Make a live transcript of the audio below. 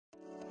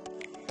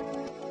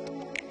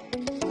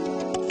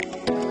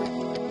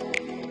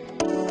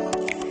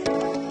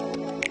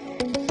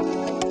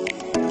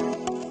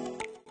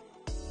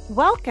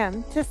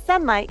Welcome to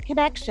Sunlight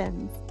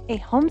Connections, a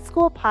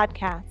homeschool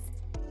podcast.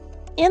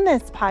 In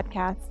this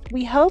podcast,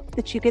 we hope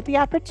that you get the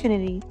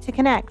opportunity to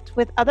connect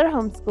with other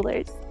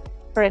homeschoolers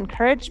for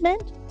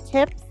encouragement,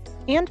 tips,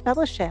 and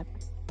fellowship.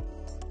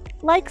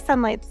 Like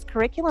Sunlight's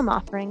curriculum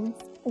offerings,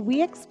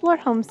 we explore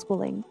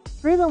homeschooling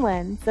through the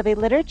lens of a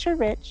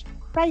literature-rich,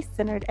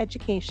 Christ-centered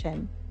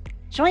education.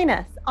 Join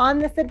us on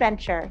this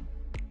adventure.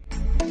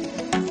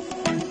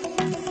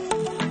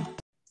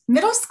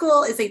 Middle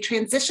school is a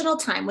transitional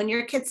time when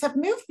your kids have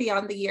moved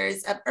beyond the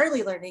years of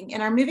early learning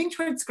and are moving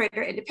towards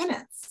greater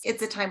independence.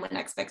 It's a time when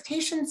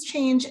expectations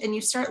change and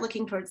you start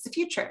looking towards the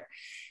future.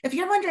 If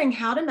you're wondering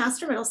how to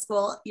master middle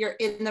school, you're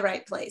in the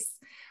right place.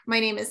 My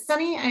name is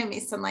Sunny. I am a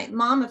Sunlight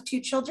mom of 2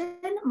 children.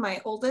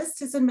 My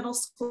oldest is in middle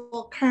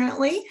school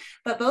currently,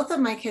 but both of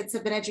my kids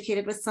have been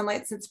educated with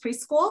Sunlight since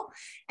preschool.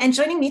 And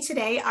joining me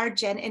today are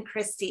Jen and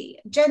Christy.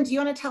 Jen, do you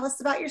want to tell us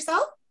about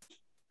yourself?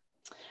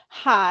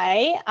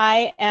 Hi,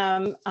 I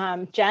am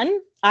Jen.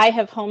 I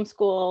have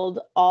homeschooled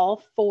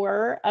all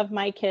 4 of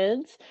my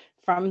kids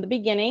from the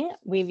beginning.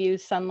 We've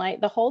used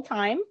Sunlight the whole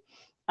time.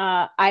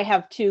 I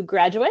have 2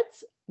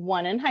 graduates,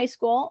 one in high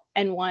school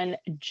and one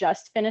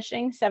just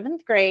finishing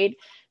 7th grade.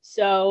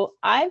 So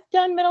I've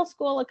done middle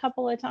school a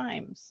couple of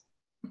times.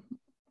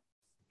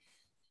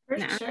 For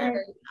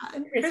sure.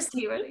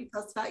 Christy, what do you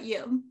tell us about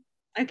you?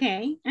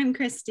 Okay, I'm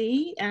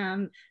Christy.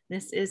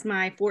 This is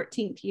my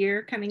 14th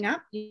year coming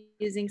up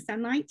using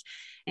Sunlight.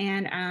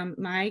 And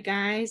my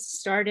guys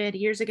started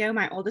years ago.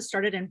 My oldest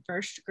started in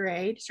 1st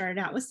grade, started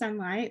out with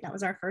Sunlight. That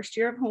was our first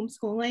year of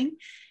homeschooling.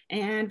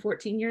 And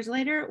 14 years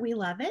later, we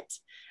love it.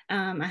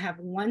 I have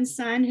one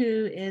son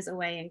who is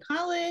away in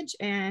college,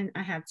 and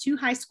I have 2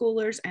 high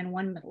schoolers and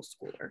 1 middle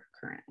schooler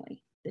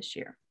currently this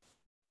year.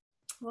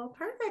 Well,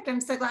 perfect.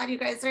 I'm so glad you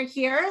guys are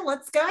here.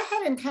 Let's go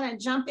ahead and kind of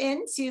jump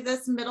into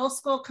this middle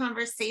school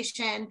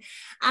conversation.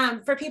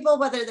 For people,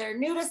 whether they're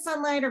new to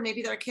Sunlight or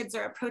maybe their kids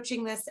are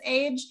approaching this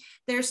age,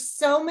 there's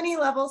so many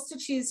levels to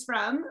choose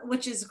from,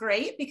 which is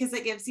great because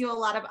it gives you a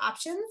lot of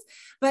options.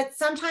 But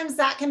sometimes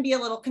that can be a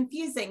little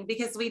confusing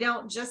because we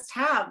don't just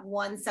have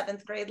one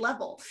 7th grade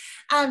level.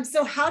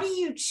 So how do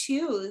you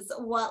choose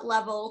what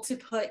level to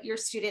put your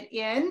student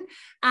in?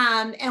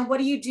 And what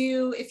do you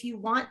do if you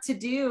want to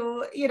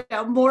do,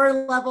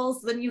 more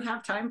levels than you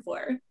have time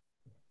for?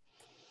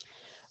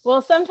 Well,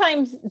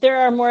 sometimes there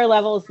are more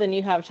levels than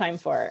you have time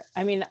for.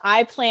 I mean,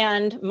 I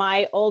planned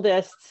my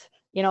oldest,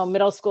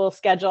 middle school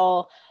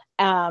schedule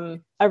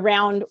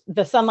around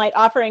the Sunlight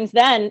offerings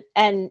then,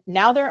 and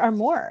now there are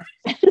more.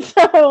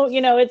 So,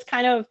 it's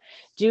kind of,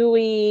 do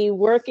we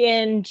work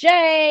in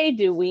J?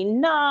 Do we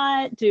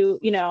not?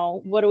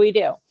 What do we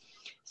do?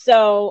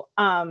 So,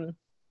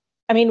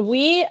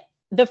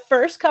 the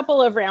first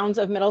couple of rounds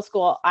of middle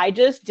school, I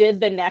just did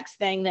the next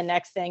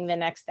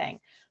thing.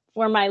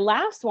 For my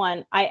last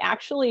one, I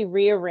actually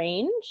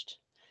rearranged.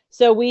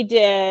 So we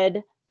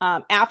did,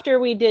 after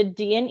we did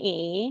D and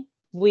E,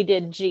 we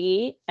did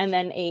G and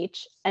then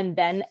H and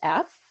then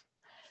F,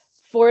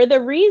 for the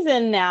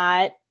reason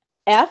that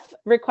F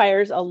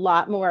requires a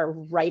lot more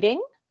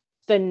writing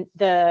than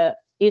the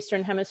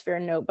Eastern Hemisphere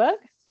notebook.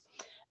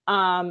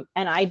 And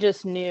I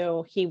just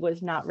knew he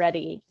was not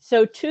ready.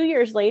 So 2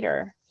 years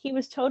later, he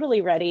was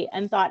totally ready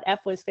and thought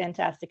F was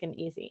fantastic and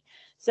easy.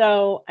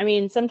 So,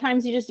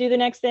 sometimes you just do the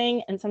next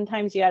thing and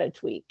sometimes you got to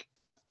tweak.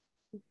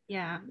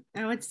 Yeah,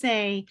 I would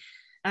say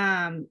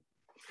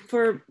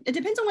it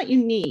depends on what you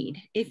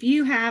need. If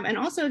you have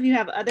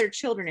other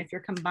children, if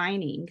you're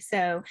combining.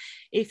 So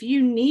if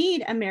you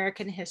need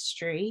American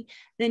history,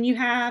 then you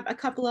have a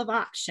couple of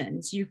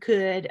options. You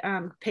could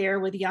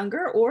pair with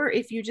younger, or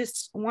if you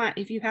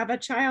have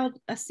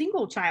a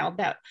single child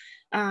that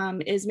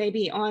is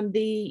maybe on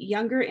the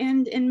younger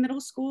end in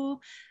middle school,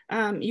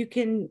 you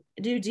can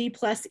do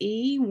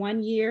D+E,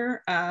 1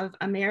 year of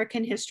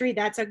American history.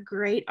 That's a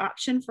great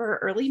option for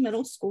early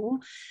middle school.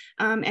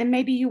 And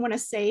maybe you want to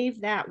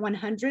save that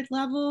 100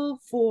 level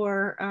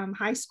for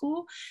high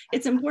school.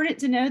 It's important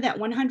to know that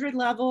 100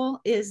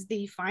 level is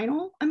the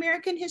final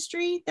American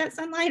history that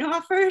Sunlight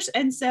offers.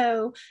 And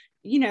so,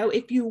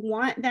 if you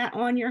want that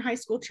on your high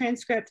school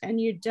transcript and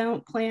you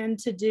don't plan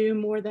to do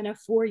more than a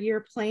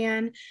 4-year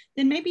plan,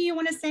 then maybe you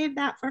want to save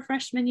that for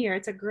freshman year.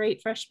 It's a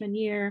great freshman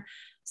year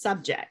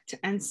subject.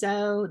 And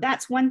so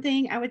that's one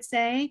thing I would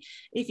say.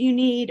 If you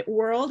need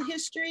world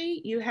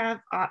history, you have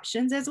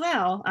options as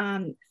well.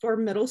 For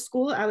middle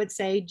school, I would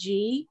say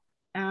G,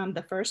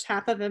 the first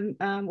half of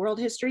world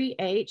history,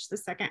 H, the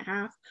second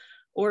half,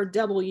 or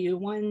W,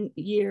 1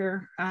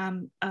 year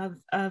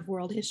of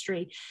world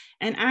history.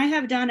 And I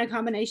have done a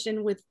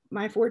combination with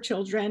my 4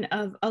 children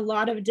of a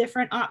lot of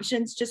different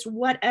options, just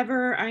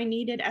whatever I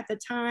needed at the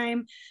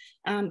time.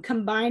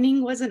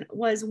 Combining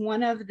was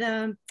one of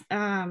the,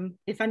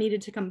 if I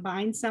needed to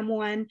combine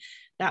someone,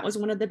 that was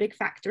one of the big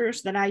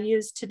factors that I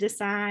used to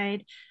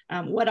decide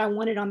what I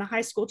wanted on the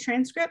high school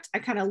transcript. I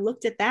kind of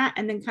looked at that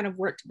and then kind of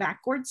worked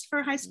backwards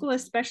for high school,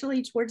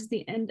 especially towards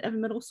the end of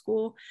middle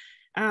school.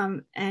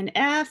 And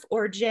F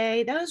or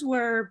J, those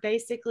were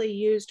basically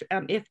used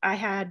if I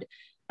had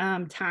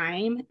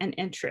time and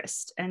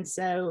interest. And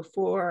so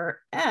for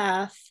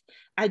F,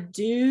 I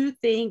do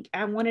think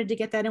I wanted to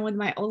get that in with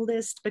my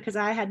oldest because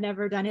I had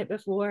never done it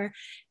before.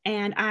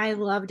 And I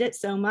loved it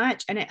so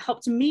much. And it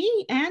helped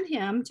me and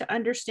him to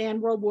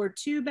understand World War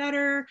II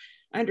better,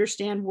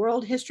 understand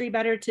world history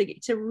better,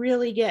 to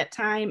really get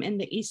time in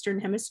the Eastern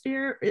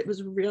Hemisphere. It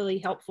was really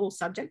helpful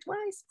subject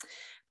wise.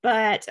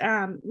 But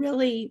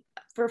really,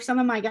 for some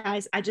of my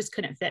guys, I just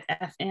couldn't fit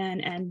F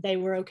in, and they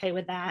were okay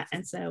with that.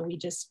 And so we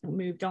just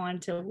moved on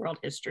to world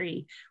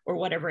history or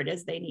whatever it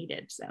is they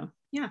needed. So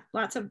yeah,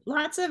 lots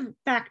of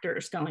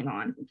factors going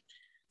on.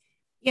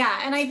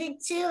 Yeah, and I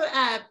think too,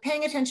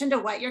 paying attention to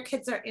what your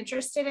kids are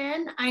interested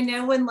in. I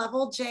know when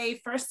Level J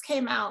first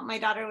came out, my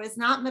daughter was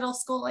not middle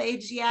school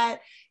age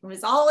yet and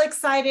was all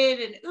excited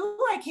and, ooh,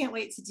 I can't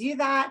wait to do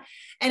that.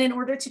 And in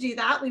order to do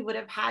that, we would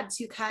have had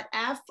to cut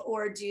F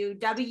or do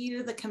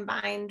W, the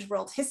combined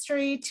world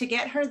history, to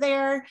get her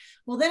there.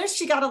 Well, then as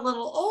she got a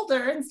little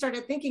older and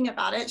started thinking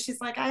about it, she's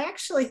like, I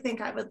actually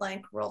think I would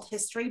like world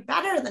history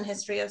better than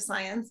history of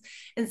science.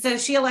 And so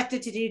she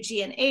elected to do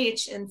G and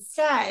H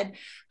instead.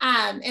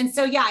 And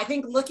so, yeah, I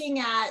think looking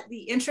at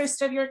the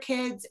interest of your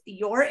kids,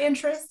 your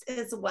interest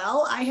as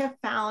well, I have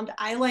found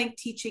I like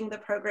teaching the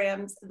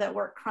programs that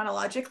work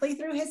chronologically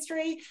through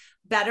history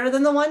better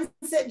than the ones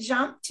that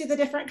jump to the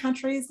different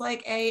countries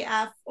like A,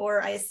 F,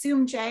 or I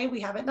assume J. We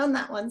haven't done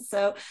that one,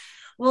 so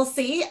we'll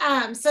see.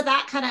 So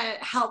that kind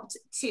of helped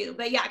too.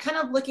 But yeah, kind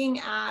of looking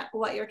at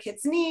what your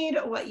kids need,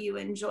 what you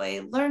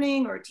enjoy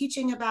learning or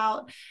teaching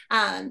about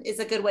is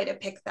a good way to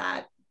pick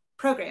that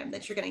program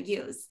that you're going to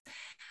use.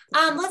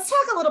 Let's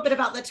talk a little bit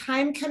about the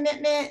time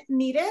commitment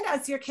needed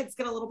as your kids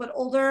get a little bit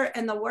older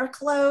and the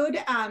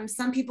workload.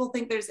 Some people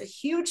think there's a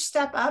huge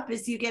step up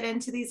as you get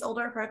into these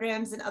older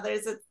programs, and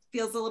others it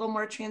feels a little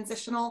more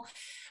transitional.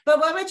 But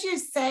what would you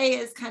say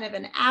is kind of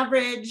an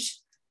average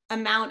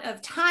amount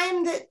of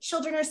time that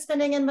children are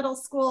spending in middle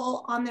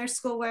school on their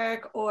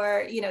schoolwork,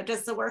 or, you know,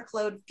 does the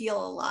workload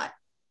feel a lot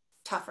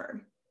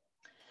tougher?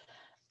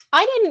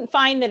 I didn't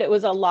find that it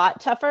was a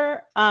lot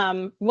tougher.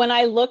 When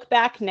I look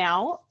back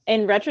now,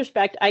 in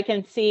retrospect, I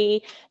can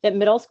see that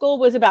middle school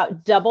was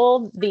about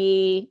double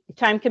the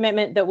time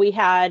commitment that we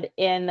had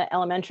in the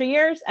elementary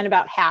years and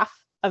about half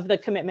of the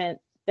commitment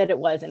that it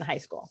was in high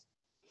school.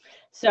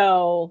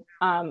 So,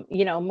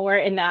 you know, more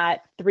in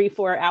that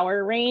 3-4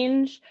 hour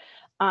range.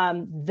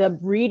 The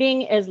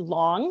reading is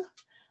long.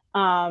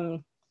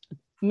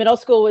 Middle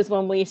school was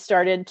when we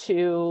started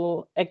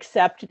to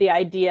accept the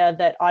idea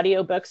that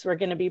audiobooks were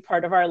going to be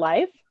part of our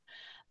life.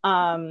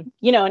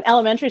 You know, in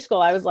elementary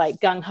school, I was like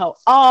gung-ho,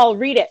 I'll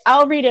read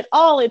it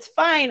all. It's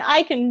fine.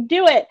 I can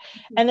do it.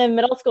 And then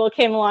middle school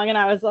came along and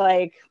I was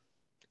like,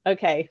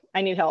 okay,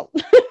 I need help.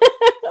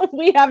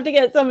 We have to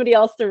get somebody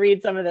else to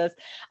read some of this.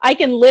 I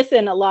can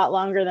listen a lot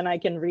longer than I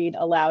can read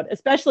aloud,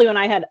 especially when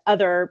I had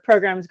other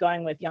programs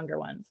going with younger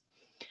ones.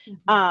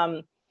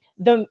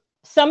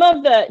 Some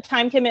of the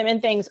time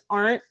commitment things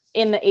aren't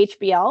in the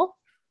HBL.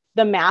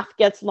 The math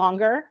gets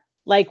longer.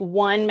 Like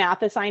one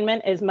math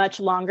assignment is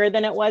much longer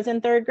than it was in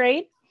 3rd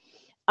grade.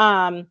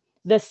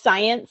 The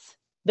science,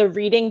 the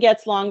reading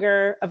gets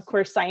longer. Of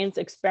course, science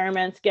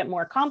experiments get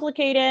more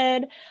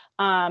complicated.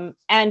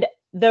 And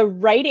the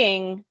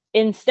writing,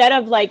 instead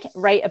of like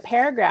write a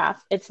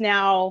paragraph, it's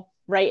now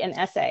write an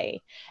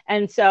essay.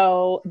 And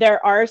so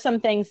there are some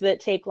things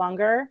that take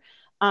longer.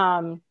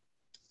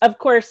 Of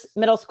course,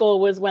 middle school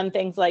was when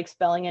things like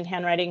spelling and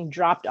handwriting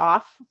dropped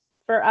off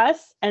for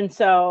us. And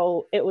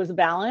so it was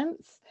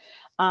balance.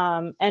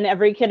 And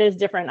every kid is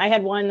different. I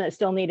had one that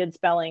still needed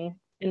spelling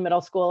in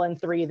middle school and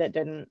 3 that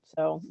didn't.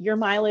 So your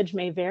mileage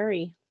may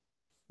vary.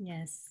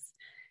 Yes.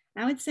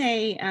 I would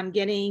say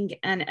getting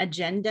an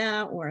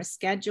agenda or a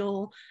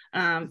schedule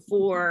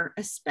for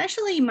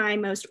especially my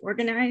most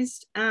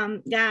organized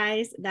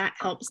guys, that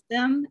helps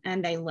them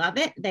and they love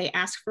it. They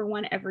ask for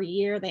one every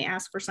year. They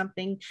ask for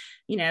something,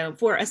 you know,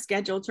 for a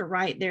schedule to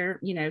write their,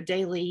 you know,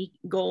 daily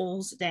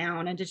goals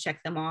down and to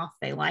check them off.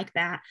 They like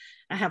that.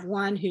 I have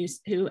one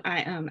who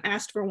I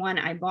asked for one.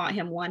 I bought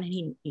him one and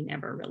he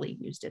never really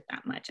used it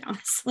that much,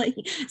 honestly.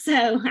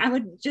 So I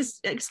would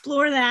just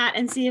explore that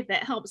and see if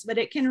it helps, but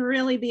it can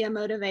really be a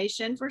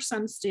motivation for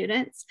some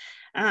students.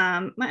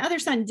 My other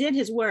son did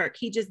his work.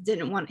 He just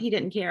he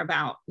didn't care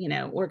about, you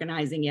know,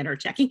 organizing it or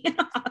checking it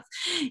off.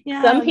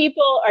 Yeah. Some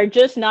people are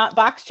just not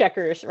box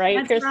checkers,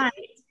 right? That's right.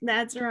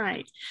 That's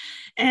right.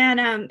 And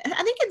I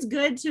think it's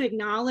good to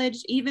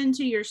acknowledge even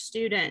to your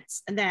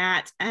students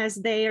that as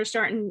they are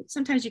starting,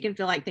 sometimes you can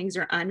feel like things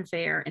are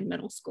unfair in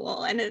middle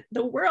school and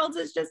the world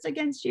is just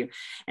against you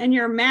and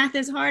your math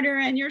is harder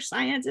and your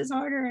science is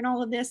harder and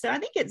all of this. So I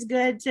think it's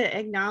good to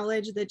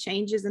acknowledge the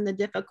changes in the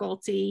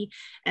difficulty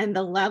and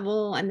the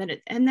level and that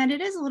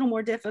it is a little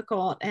more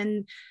difficult,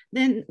 and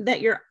then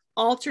that you're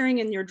altering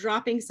and you're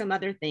dropping some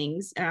other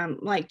things,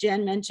 like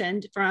Jen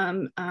mentioned,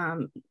 from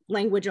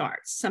language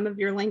arts, some of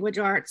your language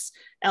arts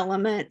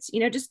elements, you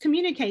know, just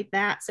communicate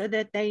that so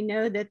that they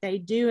know that they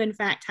do in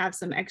fact have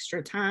some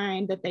extra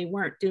time that they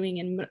weren't doing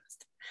in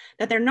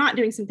that they're not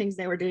doing some things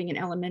they were doing in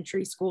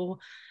elementary school.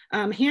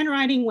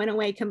 Handwriting went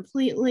away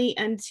completely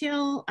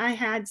until I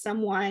had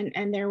someone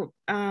and their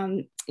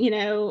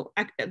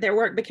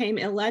work became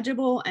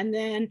illegible, and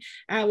then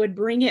I would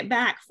bring it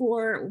back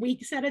for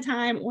weeks at a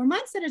time or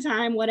months at a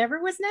time,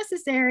 whatever was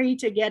necessary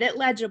to get it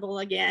legible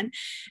again.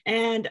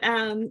 And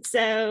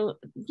so,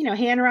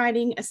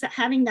 handwriting,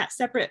 having that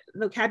separate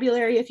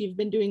vocabulary if you've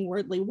been doing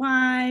Wordly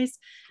Wise.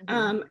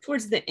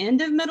 Towards the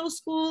end of middle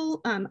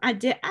school, I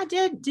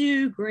did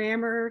do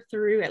grammar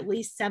through at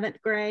least 7th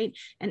grade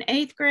and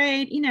 8th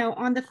grade.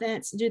 On the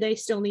fence, do they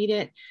still need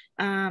it?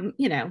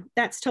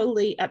 That's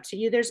totally up to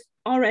you. There's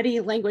already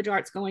language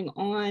arts going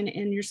on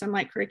in your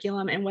Sunlight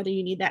curriculum, and whether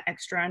you need that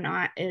extra or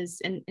not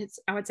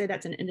I would say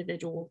that's an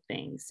individual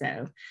thing.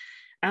 So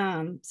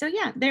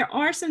yeah, there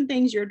are some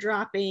things you're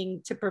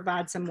dropping to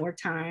provide some more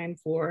time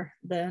for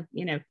the,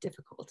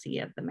 difficulty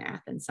of the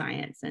math and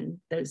science and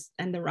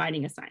the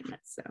writing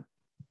assignments. So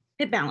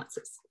it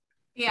balances.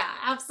 Yeah,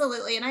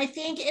 absolutely. And I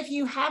think if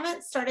you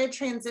haven't started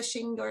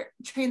transitioning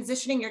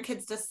your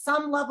kids to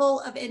some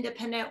level of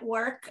independent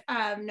work,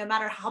 no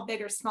matter how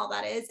big or small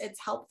that is, it's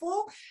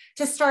helpful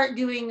to start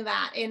doing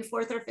that in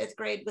 4th or 5th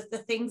grade with the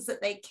things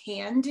that they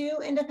can do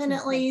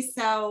independently.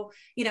 So,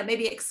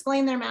 maybe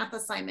explain their math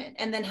assignment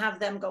and then have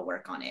them go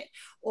work on it.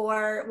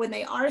 Or when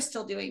they are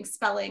still doing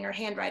spelling or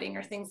handwriting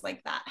or things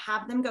like that,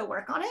 have them go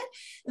work on it.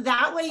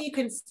 That way you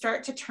can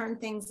start to turn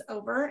things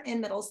over in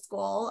middle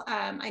school.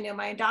 I know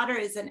my daughter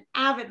is an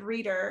avid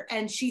reader,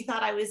 and she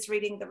thought I was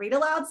reading the read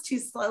alouds too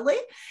slowly.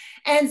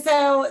 And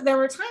so there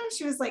were times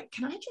she was like,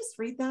 can I just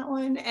read that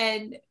one?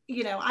 And,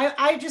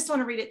 I just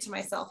want to read it to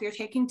myself. You're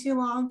taking too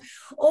long.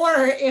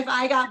 Or if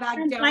I got back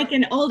down. Like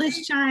an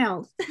oldest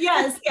child.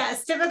 Yes,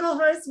 typical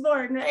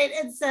firstborn, right?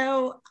 And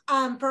so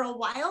for a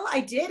while,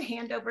 I did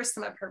hand over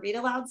some of her read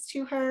alouds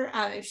to her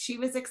if she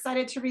was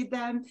excited to read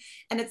them.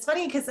 And it's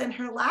funny because in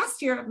her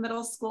last year of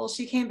middle school,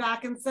 she came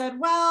back and said,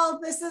 well,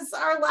 this is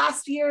our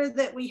last year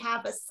that we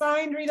have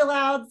assigned read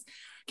alouds.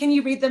 Can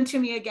you read them to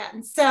me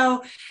again?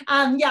 So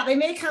they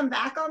may come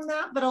back on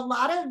that, but a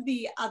lot of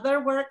the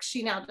other work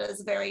she now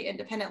does very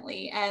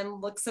independently and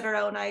looks at her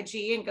own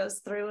IG and goes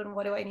through and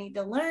what do I need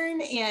to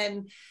learn?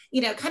 And,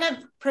 kind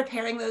of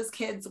preparing those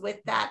kids with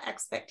that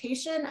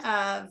expectation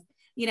of,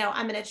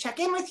 I'm going to check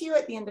in with you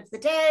at the end of the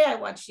day. I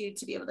want you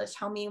to be able to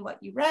tell me what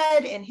you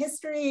read in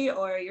history,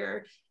 or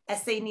your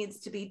essay needs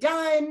to be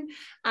done.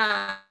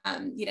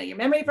 Your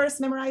memory verse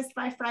memorized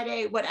by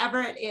Friday,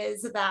 whatever it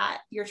is that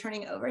you're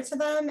turning over to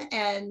them.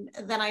 And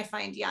then I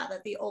find,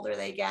 that the older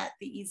they get,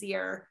 the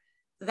easier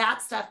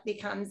that stuff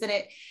becomes. And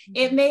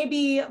it may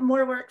be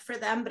more work for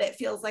them, but it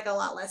feels like a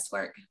lot less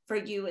work for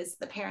you as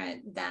the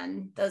parent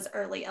than those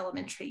early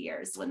elementary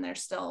years when they're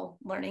still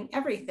learning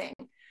everything.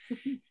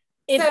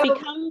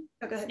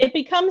 It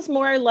becomes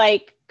more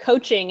like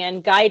coaching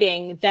and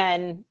guiding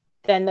than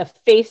the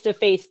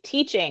face-to-face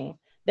teaching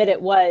that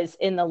it was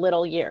in the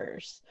little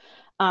years.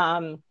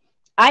 I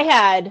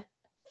had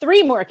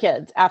 3 more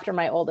kids after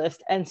my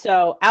oldest. And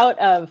so out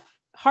of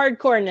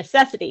hardcore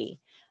necessity,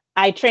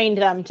 I trained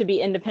them to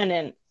be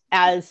independent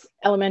as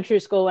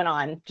elementary school went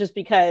on, just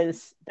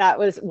because that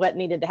was what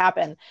needed to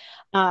happen.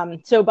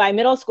 So by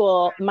middle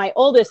school, my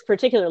oldest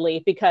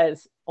particularly,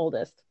 because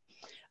oldest,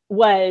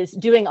 was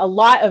doing a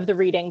lot of the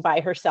reading by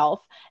herself.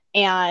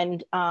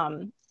 And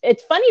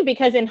it's funny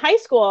because in high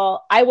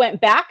school, I went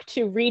back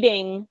to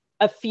reading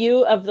a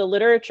few of the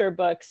literature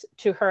books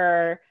to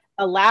her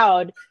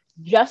aloud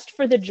just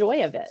for the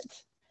joy of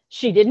it.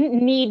 She didn't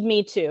need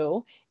me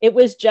to. It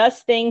was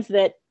just things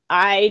that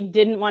I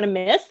didn't want to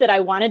miss, that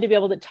I wanted to be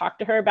able to talk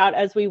to her about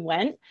as we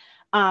went.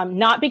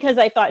 Not because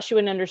I thought she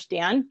wouldn't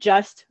understand,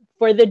 just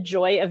for the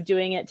joy of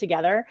doing it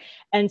together.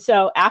 And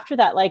so after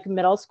that, like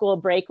middle school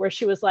break where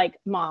she was like,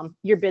 Mom,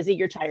 you're busy,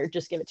 you're tired,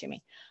 just give it to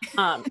me.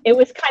 It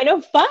was kind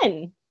of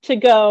fun to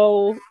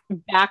go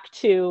back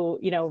to,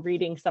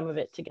 reading some of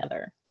it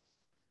together.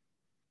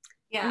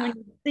 Yeah. When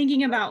you're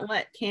thinking about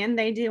what can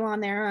they do on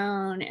their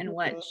own and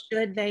what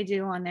should they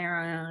do on their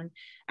own,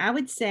 I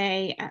would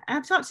say,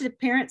 I've talked to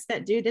parents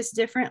that do this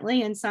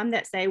differently, and some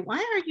that say, why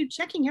are you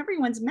checking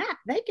everyone's math?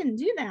 They can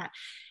do that.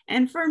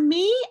 And for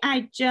me,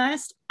 I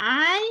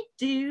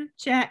do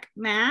check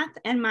math,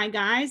 and my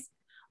guys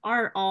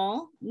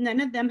none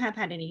of them have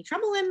had any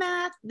trouble in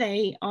math.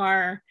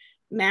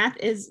 Math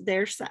is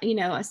their,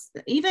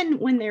 even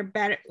when they're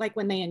better, like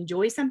when they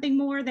enjoy something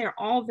more, they're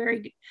all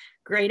very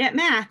great at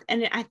math.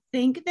 And I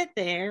think that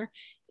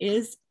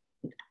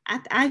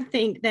I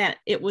think that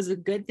it was a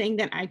good thing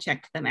that I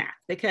checked the math,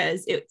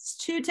 because it's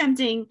too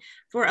tempting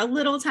for a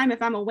little time.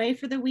 If I'm away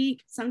for the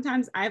week,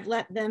 sometimes I've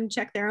let them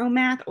check their own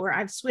math, or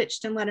I've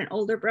switched and let an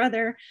older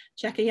brother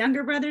check a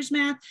younger brother's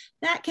math.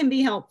 That can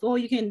be helpful.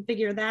 You can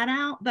figure that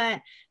out.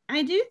 But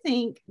I do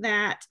think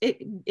that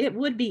it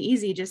would be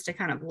easy just to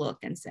kind of look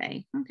and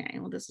say, okay,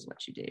 well, this is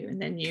what you do.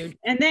 And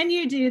then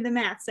you do the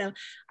math. So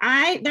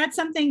that's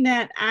something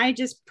that I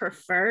just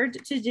preferred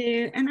to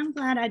do. And I'm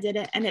glad I did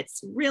it. And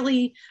it's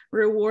really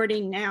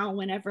rewarding now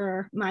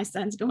whenever my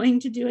son's going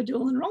to do a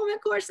dual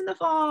enrollment course in the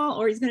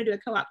fall, or he's going to do a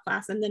co-op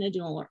class and then a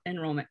dual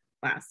enrollment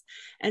class.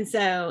 And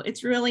so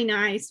it's really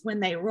nice when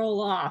they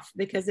roll off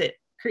because it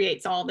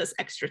creates all this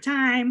extra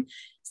time.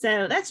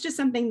 So that's just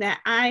something that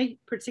I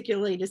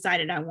particularly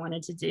decided I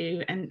wanted to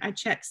do. And I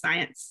checked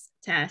science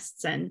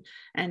tests and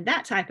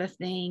that type of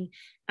thing.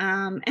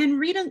 And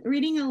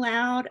reading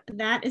aloud,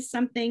 that is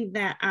something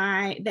that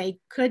they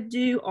could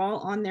do all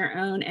on their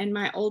own. And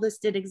my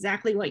oldest did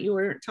exactly what you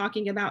were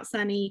talking about,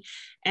 Sunny.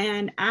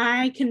 And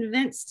I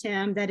convinced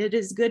him that it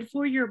is good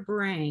for your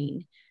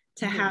brain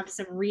to have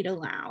some read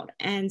aloud.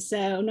 And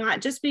so not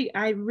just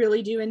I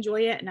really do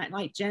enjoy it. And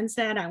like Jen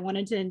said, I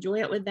wanted to enjoy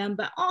it with them,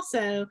 but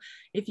also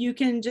if you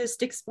can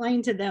just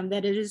explain to them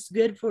that it is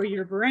good for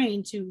your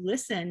brain to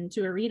listen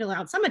to a read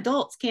aloud. Some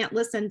adults can't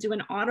listen to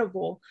an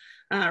audible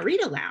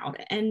read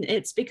aloud, and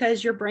it's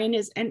because your brain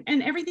is, and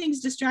everything's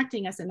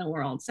distracting us in the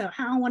world. So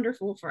how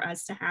wonderful for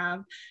us to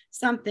have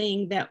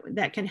something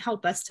that can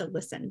help us to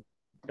listen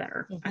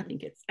better. I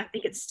think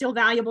it's still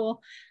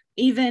valuable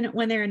even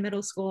when they're in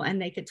middle school,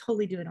 and they could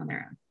totally do it on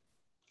their own.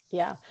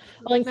 Yeah.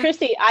 Well, and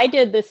Christy, I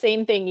did the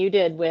same thing you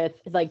did with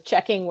like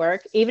checking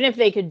work. Even if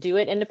they could do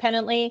it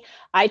independently,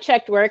 I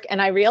checked work and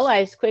I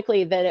realized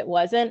quickly that it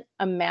wasn't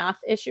a math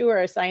issue or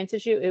a science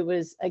issue. It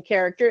was a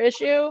character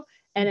issue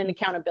and an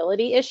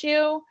accountability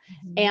issue.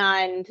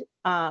 And,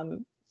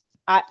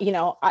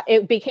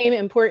 it became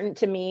important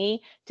to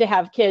me to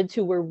have kids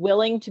who were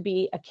willing to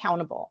be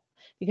accountable.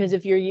 Because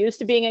if you're used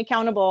to being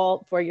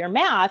accountable for your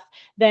math,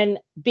 then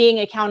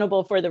being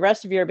accountable for the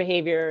rest of your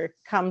behavior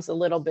comes a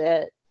little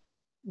bit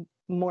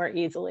more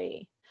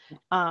easily.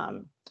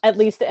 At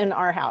least in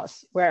our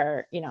house,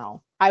 where,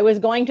 I was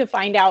going to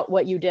find out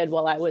what you did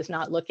while I was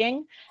not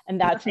looking. And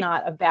that's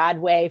not a bad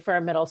way for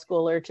a middle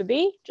schooler to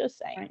be, just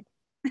saying.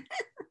 Right.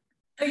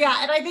 Yeah,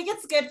 and I think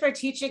it's good for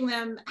teaching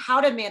them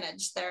how to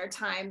manage their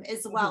time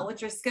as well,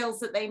 which are skills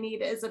that they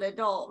need as an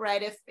adult,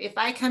 right? If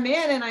I come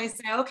in and I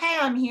say, okay,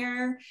 I'm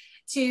here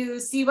to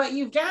see what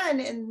you've done,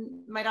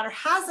 and my daughter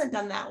hasn't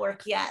done that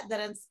work yet,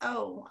 then it's,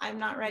 oh, I'm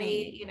not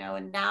ready,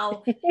 and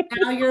now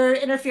you're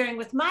interfering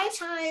with my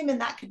time,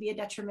 and that could be a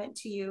detriment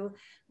to you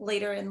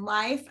later in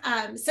life.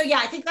 So yeah,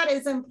 I think that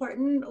is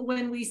important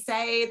when we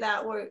say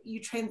that you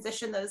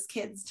transition those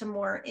kids to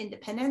more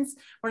independence.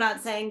 We're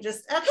not saying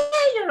just, okay,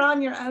 you're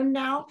on your own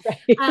now.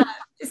 Right.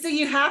 So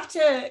you have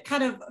to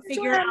kind of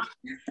figure out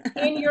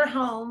in your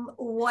home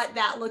what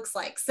that looks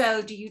like.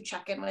 So do you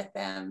check in with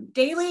them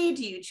daily?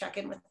 Do you check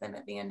in with them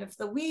at the end of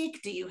the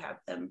week? Do you have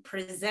them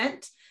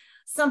present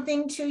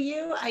something to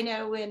you? I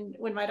know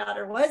when my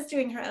daughter was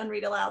doing her own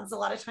read alouds, a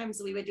lot of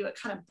times we would do it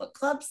kind of book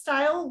club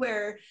style,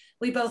 where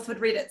we both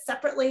would read it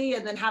separately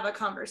and then have a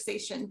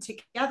conversation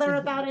together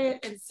about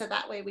it. And so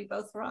that way we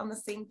both were on the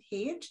same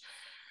page.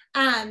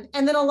 And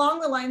then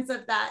along the lines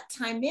of that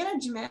time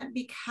management,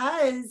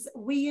 because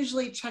we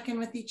usually check in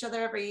with each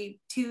other every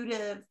 2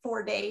 to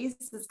 4 days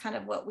is kind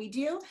of what we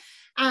do.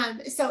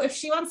 So if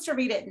she wants to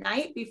read at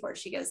night before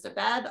she goes to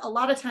bed, a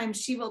lot of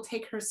times she will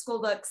take her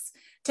school books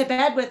to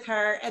bed with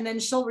her, and then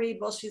she'll read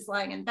while she's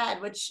lying in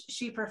bed, which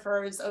she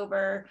prefers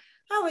over,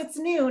 oh, it's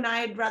noon,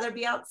 I'd rather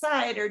be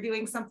outside or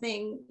doing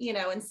something,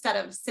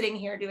 instead of sitting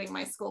here doing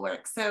my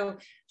schoolwork. So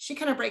she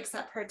kind of breaks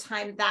up her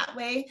time that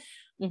way.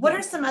 What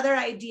are some other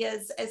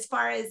ideas as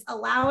far as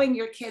allowing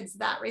your kids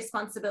that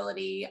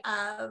responsibility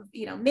of,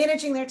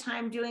 managing their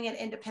time, doing it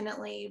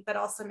independently, but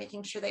also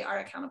making sure they are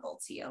accountable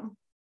to you?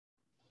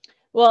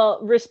 Well,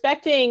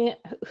 respecting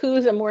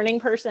who's a morning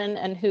person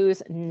and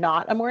who's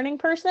not a morning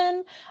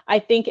person, I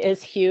think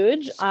is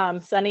huge.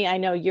 Sunny, I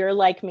know you're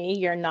like me.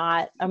 You're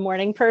not a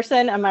morning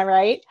person. Am I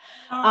right?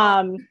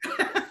 I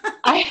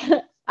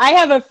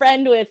have a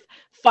friend with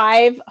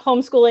 5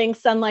 homeschooling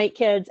Sunlight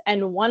kids,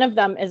 and one of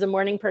them is a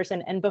morning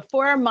person. And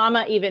before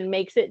mama even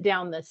makes it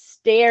down the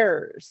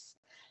stairs,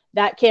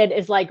 that kid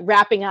is like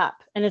wrapping up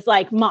and is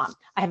like, Mom,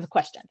 I have a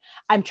question.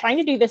 I'm trying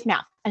to do this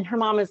math. And her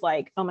mom is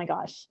like, oh my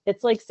gosh,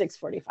 it's like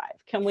 6:45.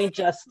 Can we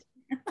just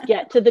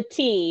get to the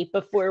T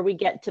before we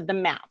get to the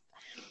math?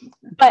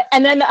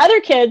 And then the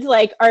other kids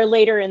are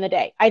later in the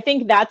day. I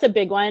think that's a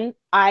big one.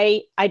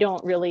 I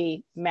don't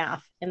really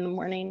math in the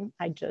morning.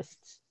 I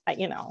just,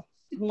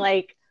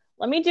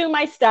 let me do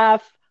my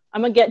stuff.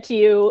 I'm going to get to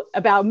you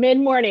about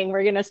mid-morning.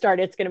 We're going to start.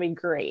 It's going to be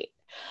great.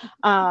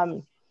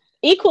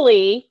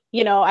 Equally,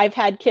 I've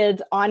had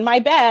kids on my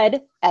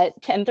bed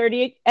at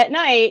 10:30 at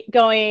night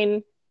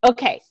going,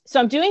 okay, so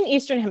I'm doing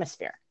Eastern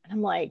Hemisphere. And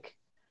I'm like,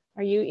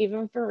 are you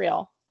even for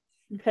real?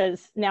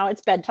 Because now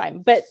it's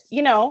bedtime. But,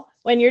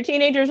 when your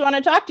teenagers want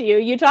to talk to you,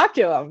 you talk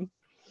to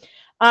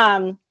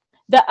them.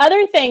 The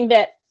other thing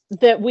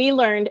that we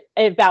learned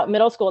about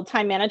middle school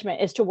time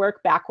management is to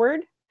work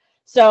backward.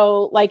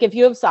 So if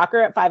you have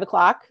soccer at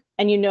 5:00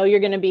 and you're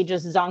going to be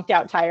just zonked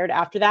out tired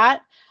after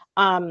that,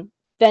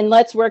 then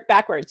let's work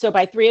backwards. So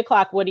by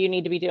 3:00, what do you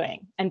need to be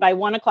doing? And by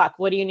 1:00,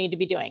 what do you need to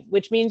be doing?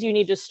 Which means you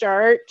need to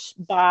start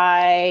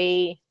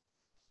by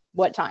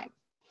what time?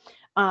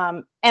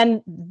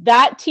 And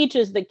that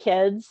teaches the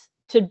kids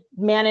to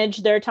manage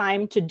their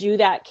time, to do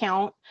that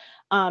count.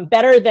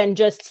 better than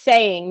just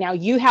saying, now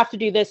you have to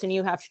do this and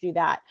you have to do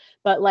that,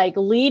 but like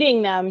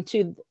leading them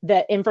to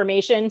the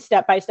information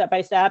step by step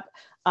by step.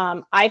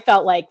 I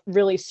felt like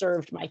really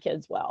served my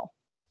kids well.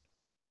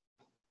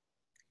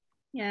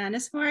 Yeah, and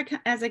as far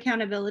as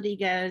accountability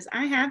goes,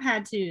 I have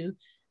had to,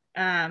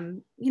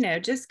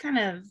 just kind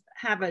of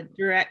have a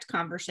direct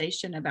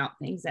conversation about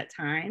things at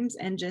times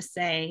and just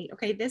say,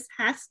 okay, this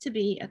has to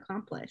be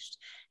accomplished.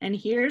 And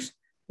here's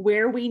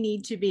where we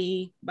need to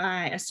be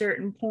by a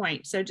certain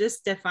point. So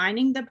just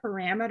defining the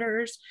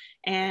parameters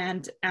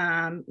and,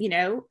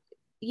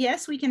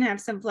 yes, we can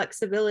have some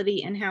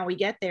flexibility in how we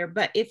get there,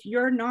 but if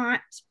you're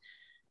not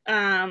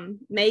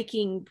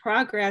making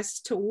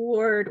progress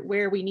toward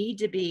where we need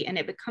to be and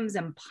it becomes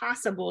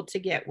impossible to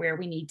get where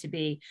we need to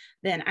be,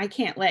 then I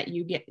can't let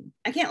you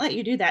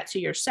do that to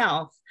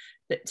yourself,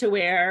 to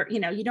where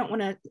you don't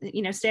want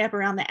to stay up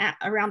around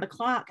the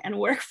clock and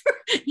work for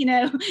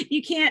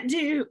you can't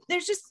do.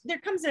 There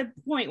comes a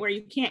point where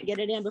you can't get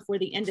it in before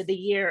the end of the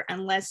year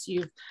unless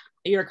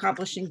you're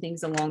accomplishing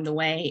things along the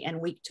way and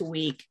week to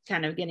week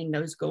kind of getting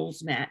those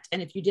goals met.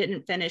 And if you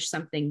didn't finish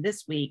something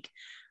this week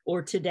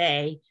or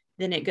today,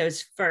 then it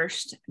goes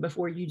first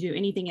before you do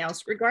anything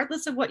else,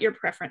 regardless of what your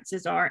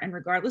preferences are and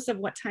regardless of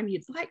what time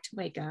you'd like to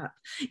wake up,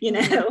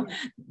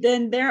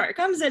 then there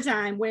comes a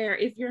time where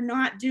if you're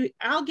not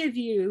I'll give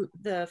you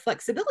the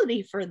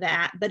flexibility for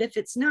that. But if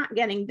it's not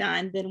getting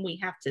done, then we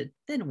have to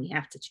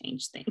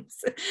change things.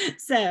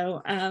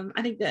 So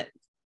I think that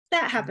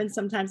happens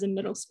sometimes in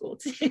middle school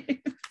too.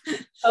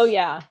 Oh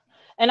yeah.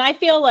 And I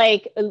feel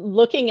like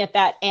looking at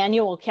that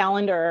annual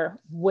calendar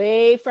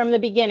way from the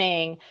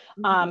beginning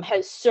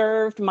has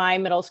served my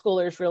middle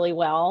schoolers really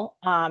well.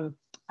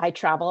 I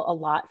travel a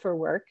lot for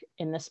work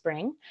in the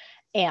spring.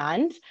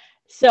 And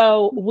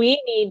so we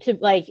need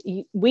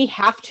to we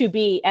have to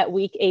be at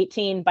week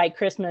 18 by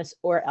Christmas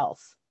or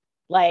else,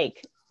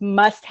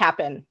 must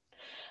happen.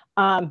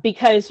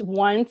 Because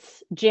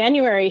once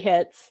January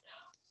hits,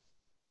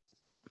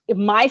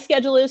 my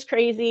schedule is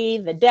crazy,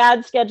 the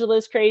dad's schedule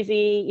is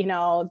crazy,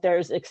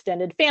 there's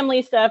extended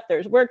family stuff,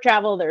 there's work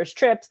travel, there's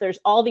trips, there's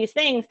all these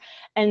things.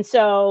 And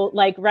so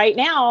right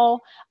now,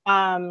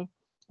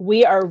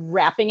 we are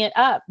wrapping it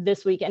up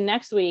this week and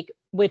next week,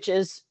 which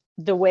is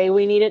the way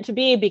we need it to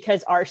be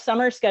because our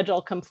summer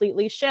schedule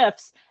completely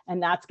shifts,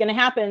 and that's going to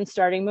happen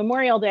starting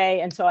Memorial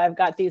Day. And so I've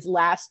got these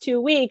last 2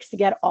 weeks to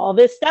get all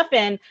this stuff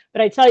in.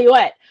 But I tell you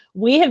what,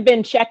 we have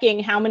been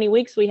checking how many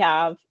weeks we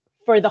have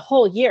for the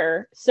whole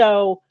year.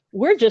 So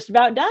we're just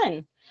about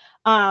done.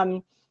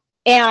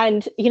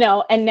 And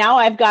now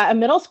I've got a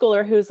middle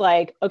schooler who's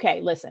like,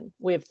 okay, listen,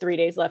 we have 3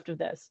 days left of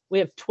this. We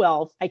have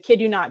 12. I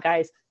kid you not,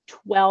 guys,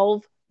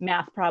 12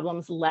 math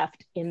problems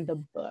left in the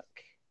book.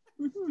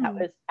 Mm-hmm. That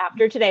was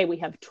after today. We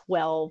have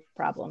 12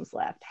 problems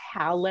left.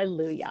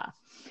 Hallelujah.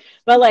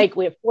 But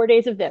we have 4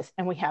 days of this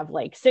and we have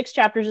 6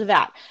 chapters of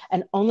that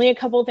and only a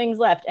couple things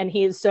left. And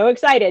he is so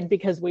excited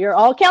because we are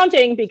all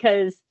counting,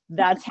 because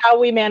that's how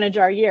we manage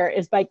our year,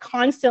 is by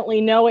constantly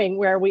knowing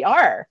where we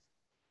are.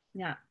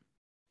 Yeah.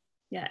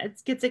 Yeah.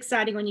 It gets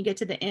exciting when you get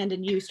to the end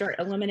and you start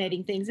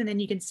eliminating things and then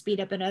you can speed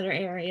up in other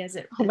areas.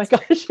 Oh my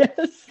gosh.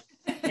 Yes.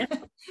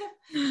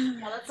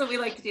 Yeah, that's what we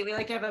like to do. We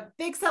like to have a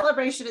big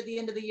celebration at the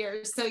end of the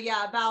year. So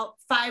yeah, about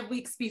 5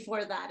 weeks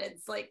before that,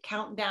 it's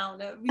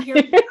countdown of year.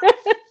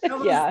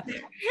 Yeah.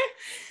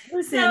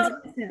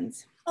 So,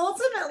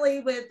 ultimately,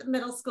 with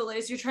middle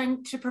schoolers, you're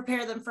trying to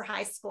prepare them for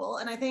high school.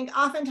 And I think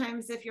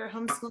oftentimes if you're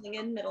homeschooling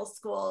in middle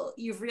school,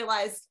 you've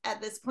realized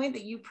at this point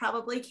that you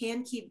probably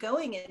can keep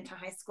going into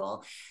high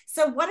school.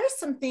 So what are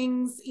some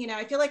things,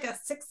 I feel like a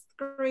 6th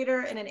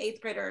grader and an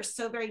 8th grader are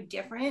so very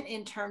different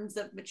in terms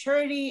of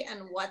maturity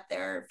and what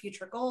their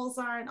future goals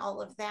are and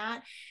all of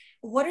that.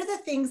 What are the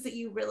things that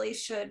you really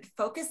should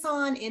focus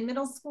on in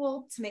middle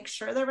school to make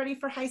sure they're ready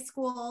for high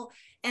school?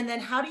 And then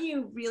how do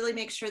you really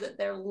make sure that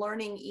they're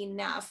learning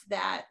enough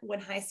that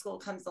when high school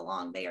comes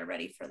along, they are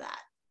ready for that?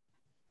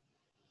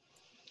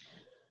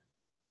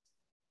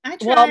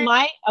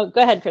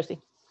 Go ahead, Christy.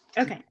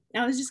 Okay.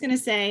 I was just going to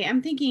say,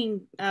 I'm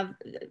thinking of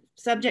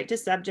subject to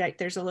subject.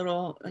 There's a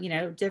little,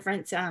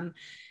 difference.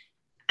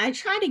 I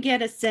try to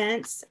get a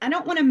sense. I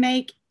don't want to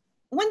make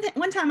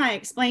one time I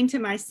explained to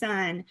my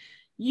son,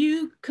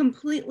 you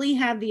completely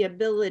have the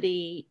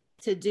ability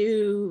to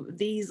do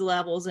these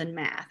levels in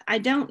math. I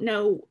don't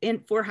know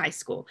for high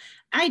school.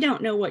 I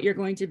don't know what you're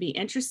going to be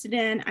interested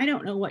in. I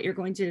don't know what you're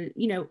going to,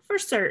 for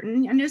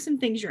certain. I know some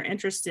things you're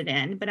interested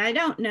in, but I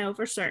don't know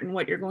for certain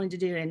what you're going to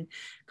do in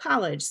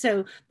college.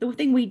 So the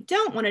thing we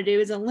don't want to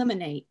do is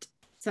eliminate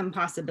some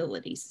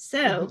possibilities.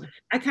 So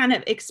I kind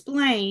of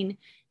explain,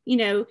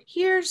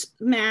 here's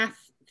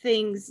math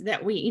things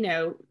that we,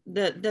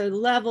 the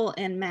level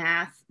in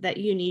math that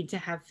you need to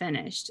have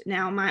finished.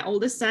 Now, my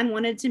oldest son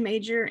wanted to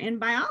major in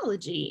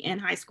biology in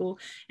high school,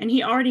 and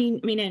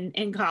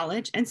in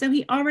college. And so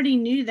he already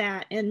knew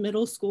that in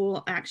middle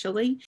school,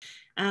 actually.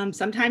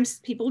 Sometimes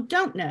people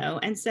don't know.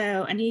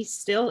 And he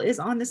still is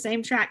on the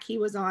same track he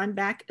was on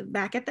back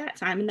at that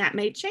time. And that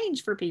may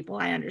change for people,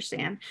 I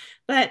understand.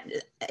 But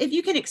if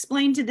you can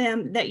explain to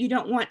them that you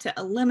don't want to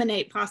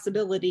eliminate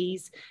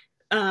possibilities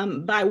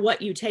by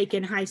what you take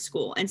in high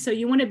school. And so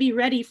you want to be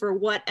ready for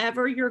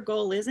whatever your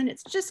goal is. And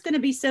it's just going to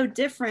be so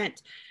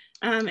different.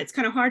 It's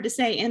kind of hard to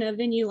say in a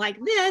venue like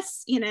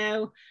this,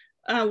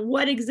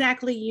 what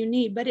exactly you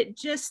need, but it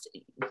just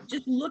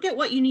look at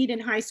what you need in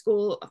high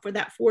school for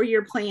that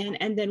 4-year plan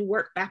and then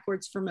work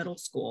backwards for middle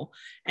school.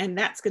 And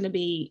that's going to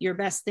be your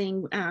best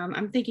thing.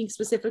 I'm thinking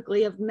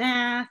specifically of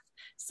math,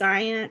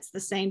 science, the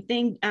same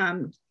thing.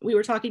 We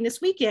were talking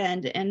this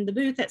weekend in the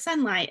booth at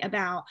Sunlight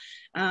about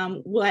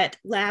what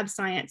lab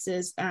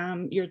sciences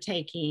you're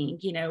taking.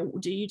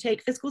 Do you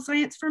take physical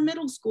science for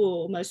middle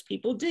school? Most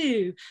people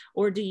do.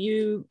 Or do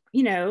you,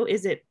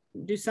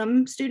 do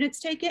some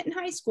students take it in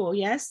high school?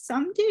 Yes,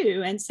 some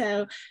do. And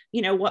so,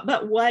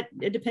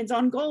 it depends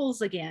on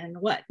goals again,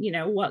 what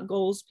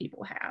goals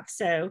people have.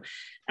 So,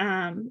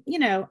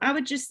 I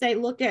would just say,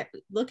 look at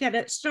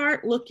it,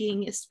 start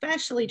looking,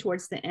 especially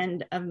towards the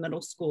end of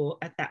middle school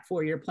at that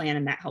 4-year plan.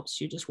 And that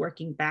helps you just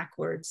working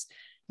backwards.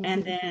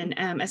 And then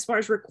as far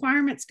as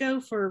requirements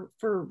go for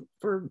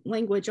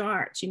language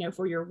arts,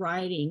 for your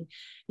writing,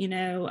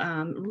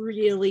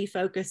 really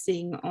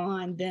focusing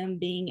on them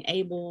being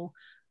able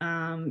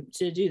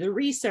to do the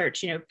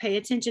research, pay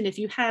attention if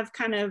you have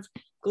kind of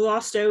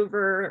glossed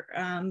over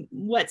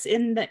what's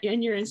in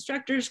your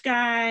instructor's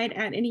guide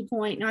at any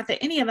point. Not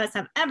that any of us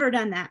have ever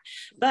done that,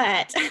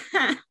 but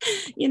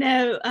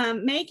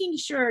making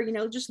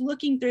sure, just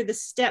looking through the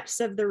steps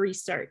of the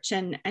research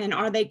and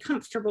are they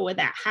comfortable with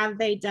that? Have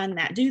they done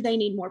that? Do they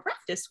need more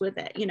practice with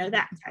it?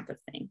 That type of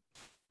thing,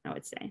 I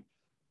would say.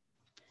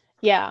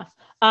 Yeah.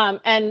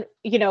 And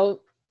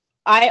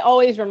I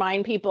always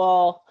remind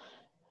people,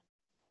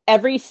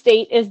 every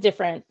state is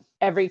different.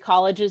 Every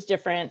college is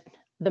different.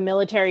 The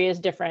military is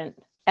different.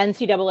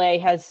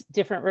 NCAA has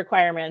different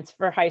requirements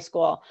for high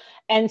school.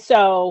 And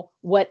so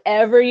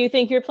whatever you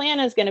think your plan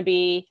is going to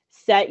be,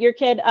 set your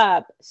kid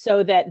up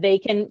so that they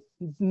can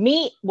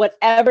meet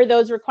whatever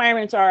those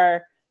requirements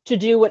are to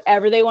do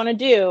whatever they want to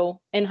do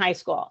in high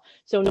school.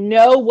 So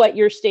know what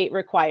your state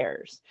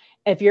requires.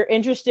 If you're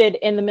interested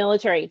in the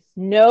military,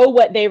 know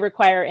what they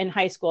require in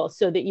high school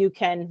so that you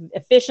can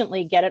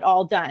efficiently get it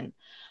all done.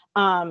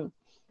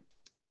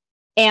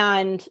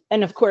 And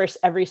of course,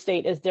 every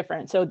state is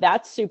different. So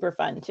that's super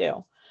fun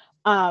too.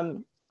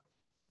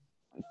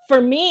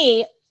 For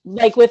me,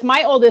 like with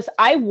my oldest,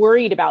 I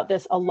worried about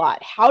this a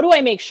lot. How do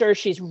I make sure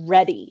she's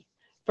ready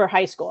for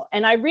high school?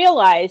 And I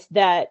realized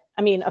that,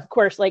 of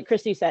course, like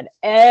Christy said,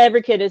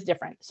 every kid is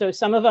different. So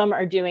some of them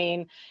are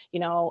doing,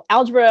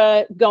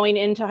 algebra going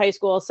into high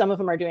school. Some of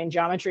them are doing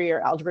geometry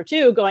or algebra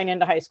 2 going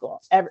into high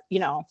school.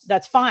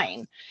 That's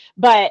fine.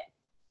 But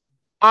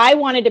I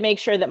wanted to make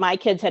sure that my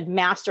kids had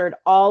mastered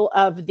all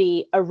of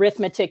the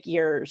arithmetic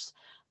years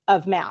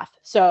of math.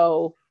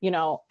 So,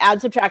 add,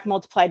 subtract,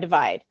 multiply,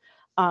 divide,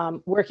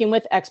 working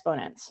with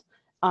exponents,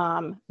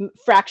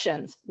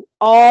 fractions,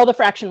 all the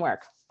fraction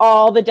work,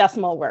 all the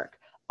decimal work,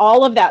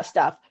 all of that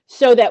stuff,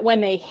 so that when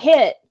they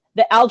hit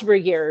the algebra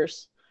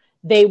years,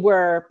 they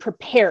were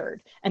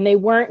prepared and they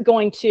weren't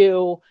going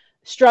to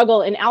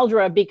struggle in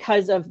algebra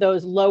because of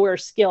those lower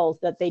skills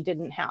that they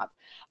didn't have.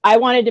 I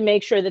wanted to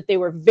make sure that they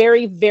were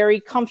very, very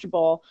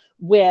comfortable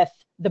with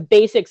the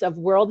basics of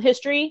world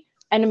history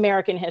and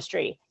American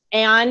history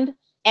and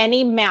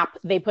any map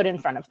they put in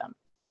front of them.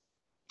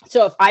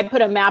 So if I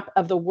put a map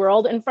of the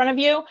world in front of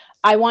you,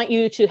 I want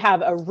you to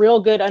have a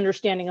real good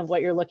understanding of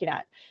what you're looking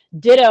at.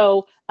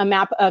 Ditto, a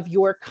map of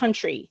your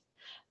country.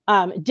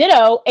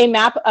 Ditto, a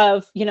map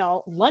of,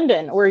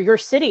 London or your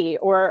city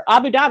or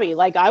Abu Dhabi.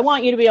 Like, I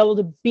want you to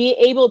be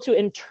able to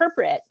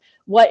interpret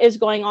what is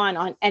going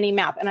on any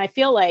map. And I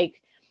feel like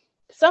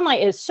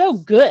Sunlight is so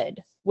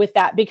good with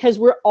that because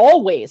we're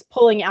always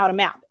pulling out a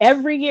map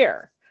every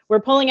year. We're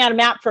pulling out a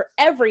map for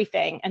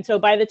everything. And so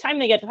by the time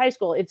they get to high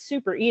school, it's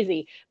super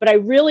easy. But I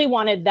really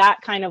wanted that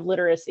kind of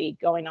literacy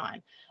going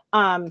on.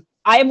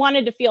 I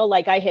wanted to feel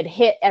like I had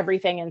hit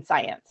everything in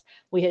science.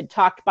 We had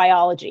talked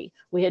biology.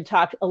 We had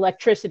talked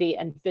electricity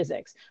and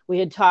physics. We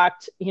had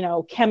talked,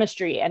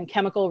 chemistry and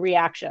chemical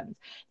reactions,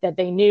 that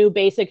they knew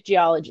basic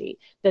geology,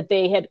 that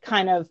they had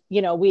kind of,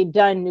 we'd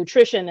done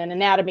nutrition and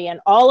anatomy and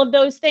all of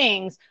those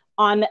things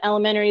on the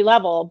elementary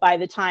level by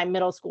the time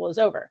middle school is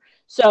over.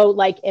 So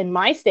like in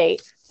my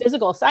state,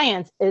 physical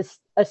science is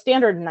a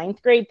standard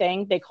 9th grade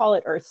thing. They call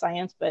it earth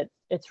science, but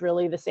it's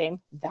really the same.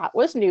 That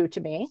was new to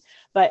me,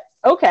 but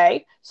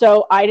okay.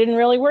 So I didn't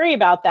really worry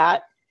about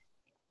that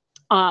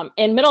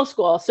in middle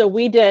school. So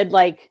we did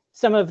like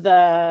some of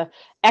the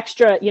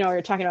extra,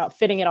 you're talking about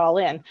fitting it all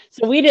in.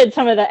 So we did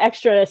some of the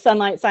extra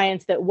Sunlight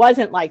science that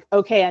wasn't like,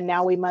 okay, and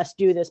now we must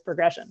do this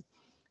progression.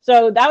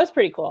 So that was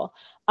pretty cool.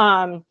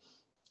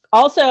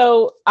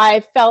 Also,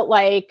 I felt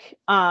like,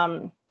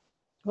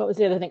 what was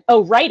the other thing?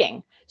 Oh,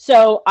 writing.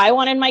 So I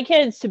wanted my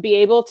kids to be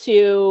able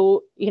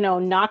to,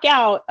 knock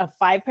out a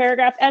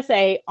 5-paragraph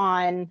essay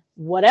on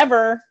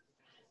whatever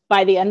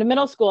by the end of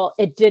middle school.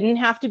 It didn't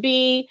have to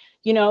be,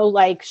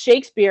 like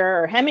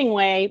Shakespeare or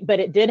Hemingway, but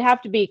it did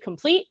have to be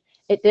complete.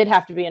 It did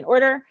have to be in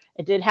order.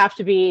 It did have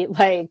to be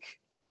like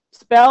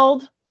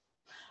spelled,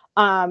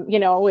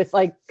 with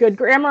like good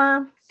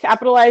grammar,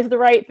 capitalize the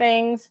right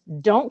things,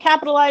 don't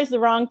capitalize the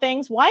wrong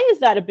things. Why is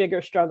that a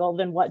bigger struggle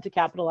than what to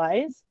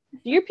capitalize?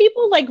 Do your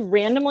people like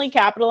randomly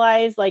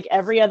capitalize like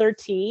every other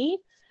T?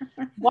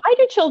 Why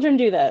do children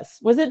do this?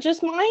 Was it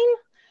just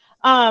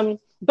mine?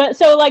 But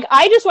so like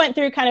I just went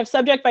through kind of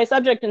subject by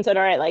subject and said,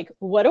 all right, like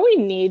what do we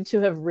need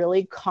to have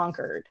really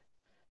conquered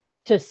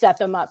to set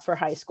them up for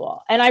high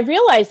school? And I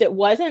realized it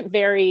wasn't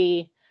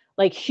very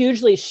like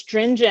hugely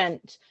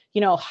stringent,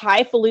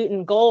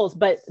 highfalutin goals,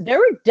 but there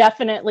were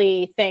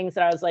definitely things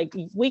that I was like,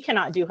 we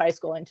cannot do high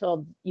school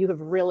until you have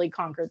really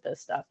conquered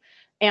this stuff.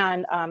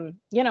 And,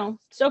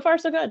 so far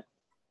so good.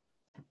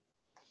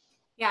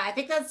 Yeah, I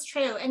think that's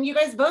true. And you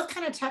guys both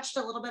kind of touched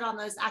a little bit on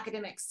those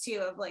academics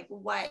too, of like,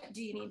 what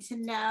do you need to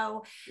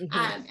know?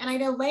 And I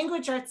know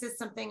language arts is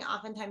something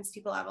oftentimes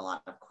people have a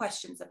lot of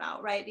questions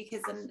about, right?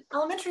 Because in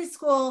elementary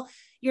school,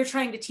 you're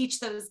trying to teach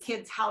those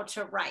kids how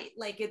to write,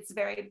 like it's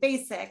very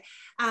basic.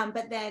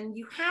 But then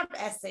you have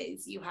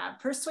essays, you have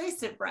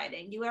persuasive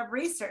writing, you have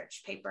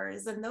research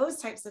papers and those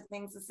types of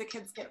things as the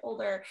kids get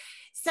older.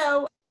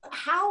 So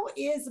how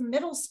is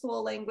middle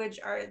school language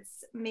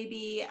arts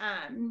maybe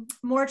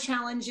more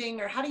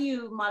challenging, or how do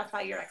you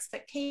modify your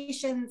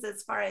expectations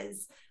as far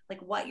as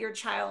like what your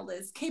child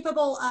is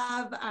capable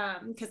of?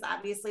 Because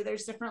obviously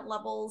there's different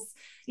levels,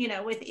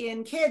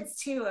 within kids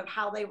too, of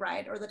how they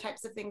write or the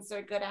types of things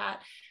they're good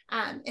at.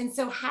 And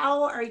so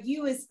how are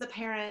you as the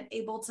parent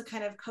able to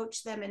kind of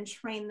coach them and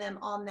train them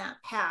on that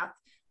path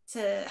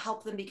to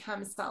help them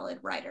become solid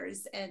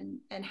writers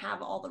and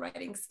have all the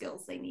writing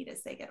skills they need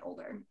as they get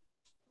older?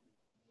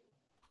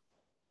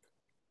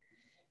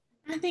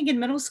 I think in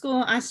middle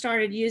school, I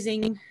started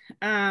using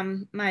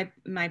my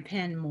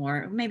pen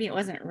more. Maybe it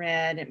wasn't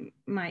red. It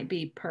might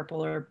be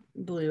purple or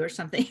blue or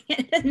something.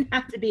 It didn't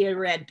have to be a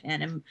red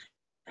pen. And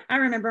I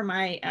remember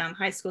my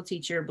high school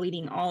teacher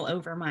bleeding all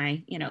over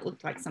my, it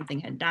looked like something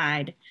had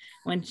died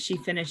when she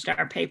finished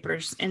our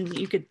papers. And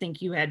you could think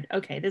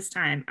okay, this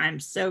time I'm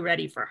so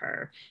ready for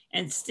her.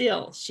 And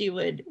still she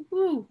would,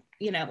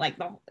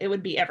 it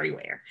would be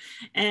everywhere.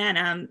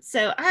 And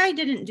so I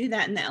didn't do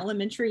that in the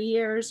elementary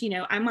years.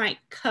 I might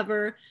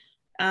cover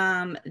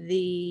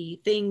the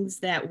things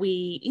that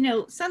we,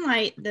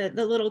 Sunlight,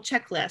 the little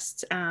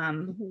checklist,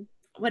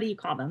 what do you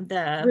call them?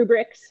 The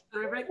rubrics.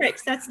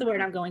 Rubrics. That's the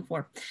word I'm going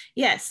for.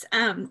 Yes.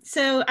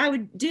 So I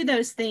would do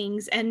those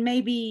things, and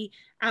maybe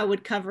I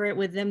would cover it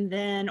with them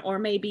then, or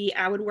maybe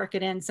I would work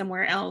it in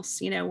somewhere else,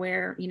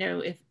 where,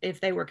 if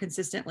they were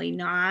consistently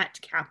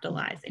not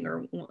capitalizing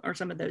or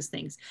some of those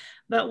things.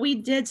 But we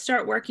did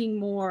start working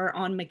more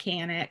on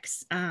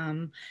mechanics,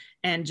 and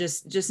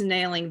just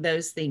nailing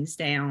those things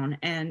down.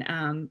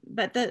 And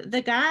but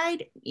the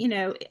guide,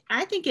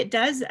 I think it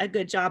does a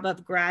good job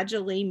of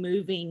gradually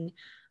moving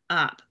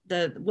up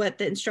what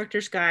the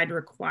instructor's guide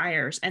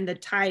requires and the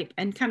type,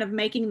 and kind of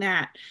making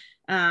that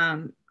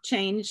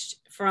changed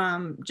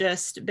from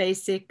just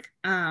basic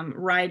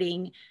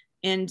writing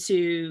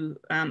into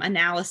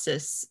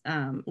analysis,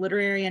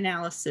 literary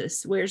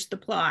analysis. Where's the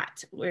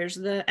plot? Where's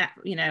the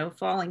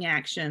falling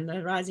action,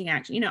 the rising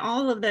action?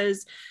 All of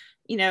those,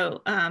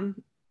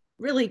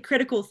 really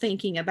critical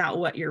thinking about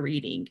what you're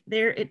reading.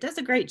 It does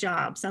a great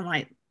job.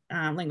 Sunlight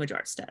Language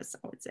Arts does,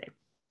 I would say.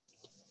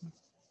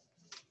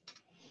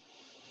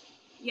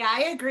 Yeah,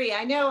 I agree.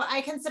 I know I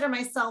consider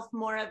myself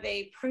more of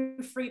a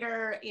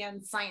proofreader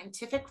and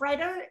scientific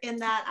writer in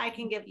that I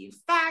can give you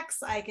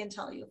facts. I can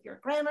tell you if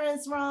your grammar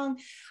is wrong.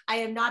 I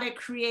am not a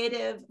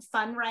creative,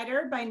 fun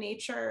writer by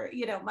nature,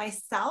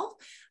 myself,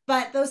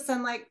 but those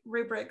Sunlight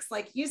rubrics,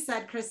 like you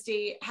said,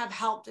 Christy, have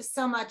helped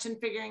so much in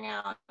figuring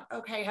out,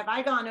 okay, have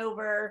I gone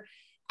over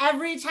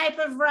every type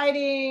of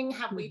writing?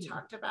 Have we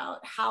talked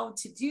about how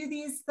to do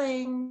these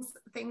things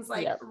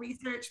like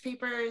research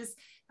papers?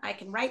 I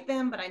can write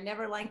them, but I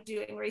never liked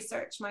doing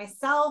research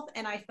myself.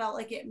 And I felt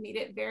like it made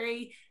it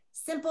very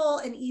simple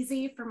and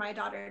easy for my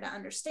daughter to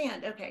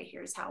understand, okay,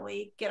 here's how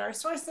we get our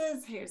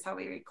sources, here's how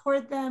we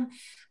record them.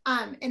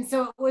 And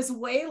so it was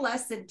way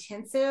less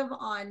intensive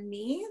on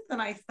me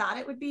than I thought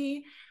it would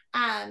be.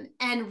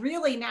 And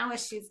really now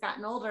as she's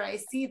gotten older, I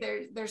see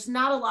there's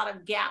not a lot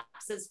of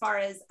gaps as far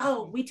as,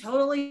 oh, we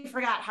totally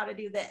forgot how to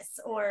do this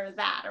or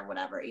that or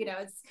whatever,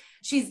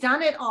 she's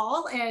done it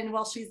all. And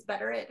while she's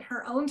better at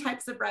her own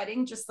types of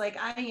writing, just like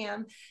I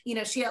am,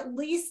 she at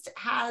least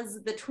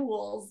has the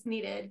tools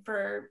needed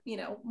for,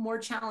 more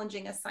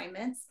challenging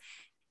assignments.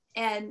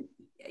 And,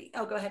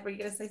 oh, go ahead. Were you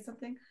going to say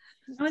something?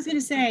 I was going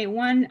to say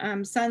one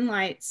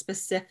Sonlight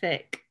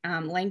specific,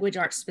 language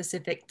arts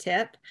specific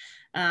tip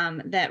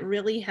that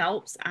really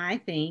helps, I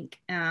think,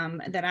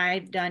 that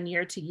I've done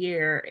year to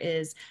year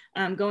is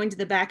going to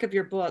the back of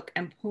your book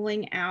and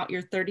pulling out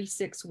your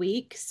 36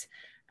 weeks,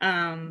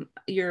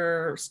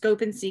 your scope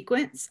and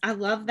sequence. I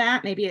love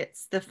that. Maybe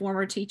it's the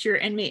former teacher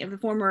in me, the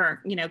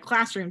former,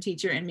 classroom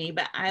teacher in me,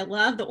 but I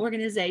love the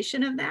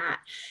organization of that.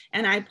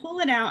 And I pull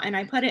it out and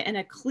I put it in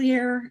a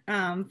clear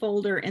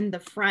folder in the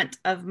front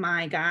of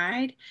my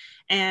guide.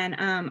 And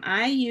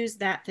I use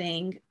that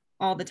thing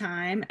all the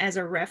time as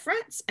a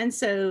reference. And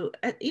so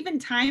even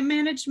time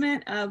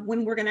management of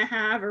when we're going to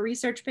have a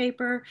research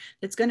paper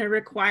that's going to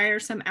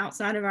require some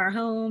outside of our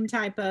home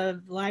type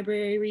of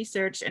library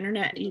research,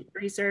 internet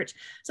research,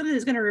 something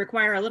that's going to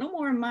require a little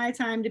more of my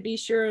time to be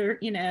sure,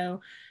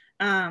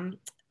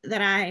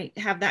 that I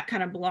have that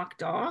kind of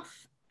blocked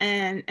off.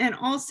 And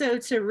also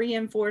to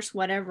reinforce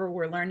whatever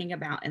we're learning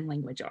about in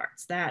language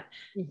arts. That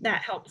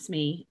helps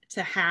me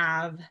to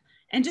have,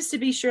 and just to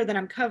be sure that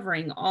I'm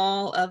covering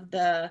all of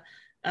the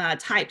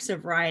types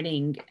of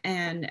writing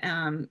and,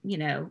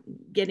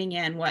 getting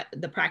in what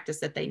the practice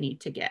that they need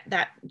to get.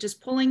 That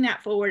just pulling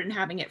that forward and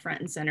having it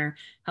front and center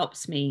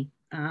helps me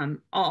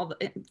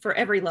for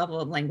every level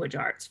of language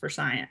arts for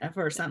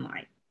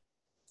Sonlight.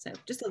 So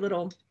just a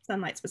little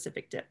Sonlight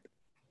specific tip.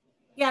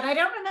 Yeah, and I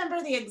don't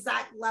remember the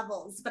exact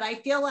levels, but I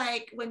feel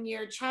like when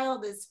your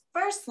child is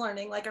first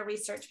learning, like a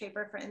research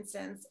paper, for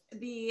instance,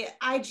 the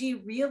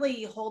IG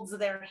really holds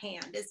their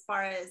hand as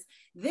far as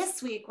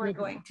this week, we're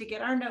going to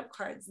get our note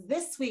cards.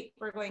 This week,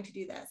 we're going to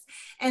do this.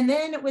 And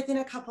then within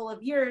a couple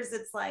of years,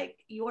 it's like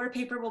your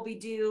paper will be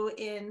due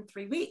in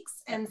 3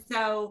 weeks. And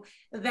so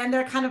then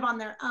they're kind of on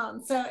their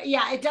own. So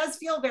yeah, it does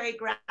feel very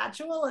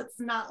gradual. It's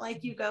not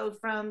like you go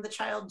from the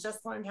child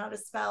just learned how to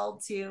spell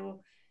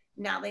to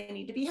now they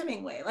need to be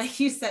Hemingway, like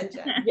you said,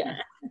 Jen. Yeah.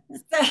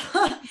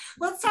 So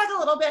let's talk a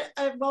little bit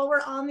while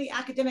we're on the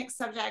academic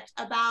subject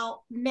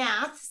about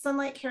math.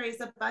 Sonlight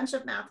carries a bunch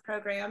of math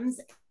programs,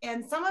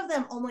 and some of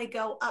them only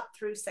go up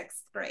through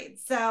 6th grade.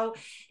 So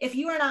if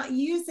you are not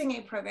using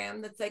a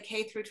program that's a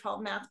K through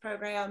 12 math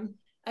program,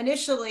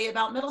 initially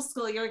about middle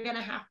school, you're going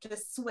to have to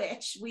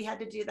switch. We had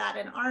to do that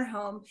in our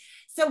home.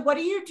 So what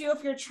do you do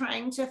if you're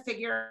trying to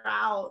figure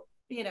out,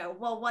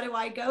 well, what do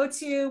I go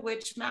to?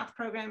 Which math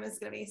program is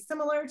going to be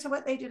similar to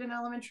what they did in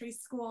elementary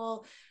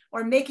school,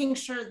 or making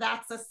sure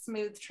that's a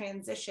smooth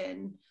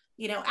transition,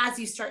 as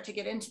you start to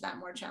get into that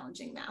more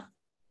challenging math?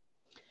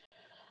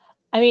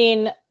 I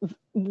mean,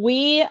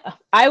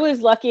 I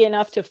was lucky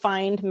enough to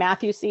find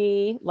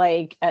Math-U-See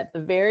like at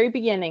the very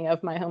beginning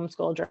of my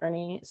homeschool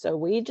journey. So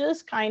we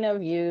just kind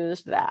of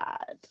used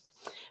that.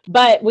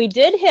 But we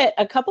did hit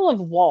a couple of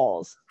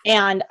walls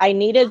and I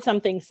needed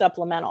something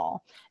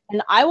supplemental.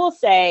 And I will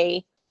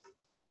say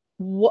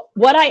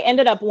what I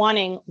ended up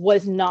wanting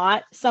was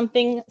not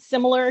something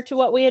similar to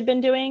what we had been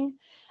doing.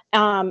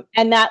 And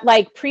that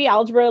like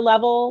pre-algebra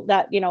level,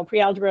 that,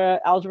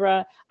 pre-algebra,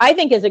 algebra, I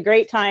think is a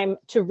great time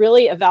to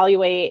really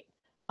evaluate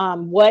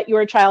what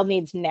your child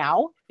needs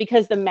now,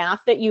 because the math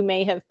that you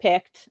may have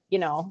picked,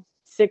 6-7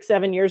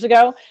 years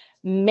ago,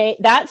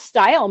 that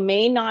style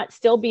may not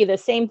still be the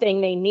same thing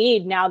they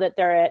need now that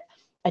they're at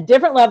a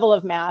different level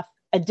of math,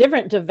 a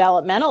different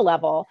developmental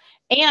level,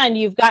 and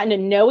you've gotten to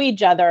know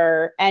each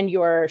other and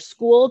your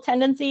school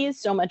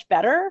tendencies so much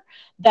better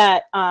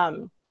that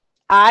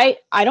I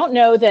don't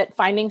know that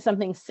finding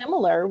something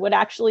similar would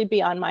actually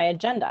be on my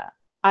agenda.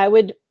 I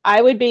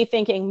would be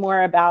thinking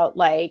more about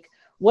like,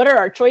 what are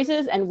our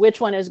choices and which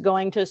one is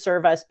going to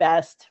serve us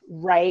best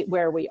right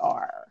where we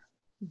are.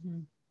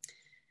 Mm-hmm.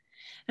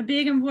 A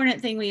big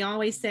important thing we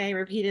always say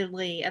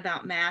repeatedly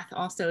about math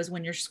also is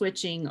when you're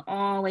switching,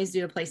 always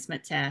do a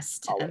placement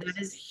test. Always. And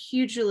that is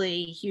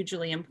hugely,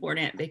 hugely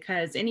important,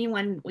 because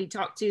anyone we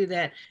talk to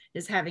that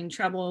is having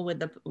trouble with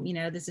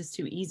this is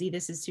too easy,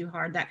 this is too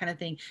hard, that kind of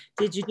thing.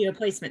 Did you do a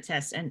placement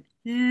test? And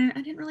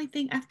I didn't really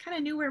think, I kind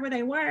of knew where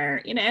they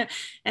were,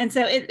 And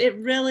so it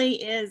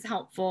really is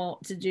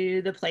helpful to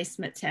do the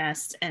placement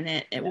test, and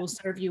it will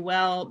serve you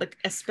well, but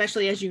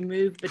especially as you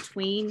move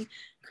between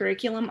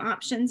curriculum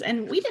options.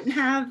 And we didn't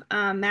have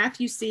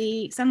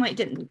Math-U-See. Sonlight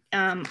didn't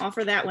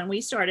offer that when we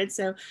started.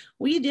 So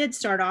we did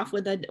start off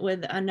with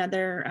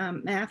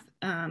another math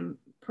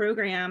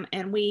program,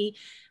 and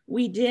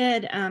we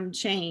did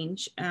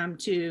change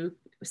to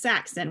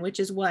Saxon, which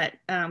is what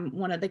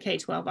one of the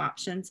K-12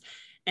 options.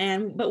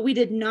 But we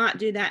did not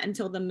do that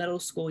until the middle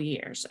school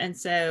years. And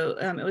so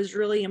it was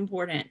really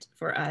important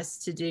for us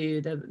to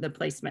do the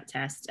placement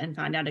test and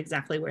find out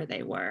exactly where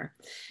they were.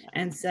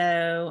 And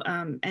so,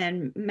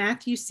 and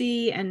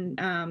Math-U-See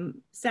and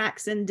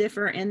Saxon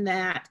differ in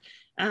that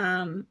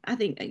I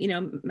think,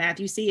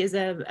 Math-U-See is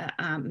a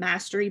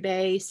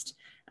mastery-based,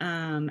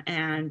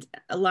 and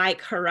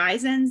like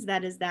Horizons,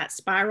 that is that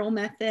spiral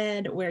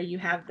method where you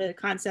have the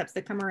concepts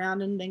that come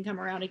around and then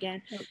come around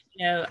again.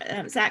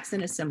 Yep.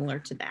 Saxon is similar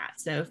to that.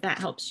 So if that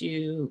helps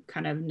you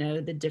kind of know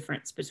the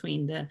difference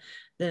between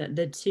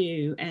the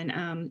two.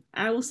 And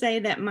I will say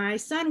that my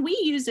son, we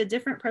used a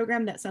different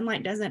program that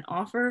Sonlight doesn't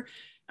offer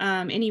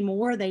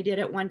anymore. They did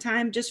it one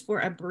time just for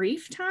a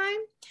brief time.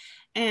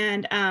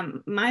 And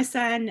my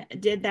son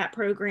did that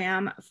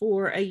program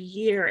for a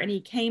year, and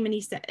he came and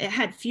he said it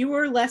had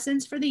fewer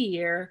lessons for the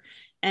year,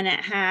 and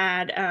it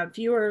had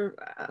fewer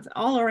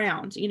all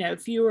around,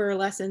 fewer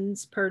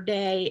lessons per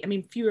day. I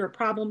mean, fewer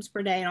problems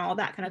per day and all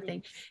that kind of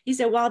thing. He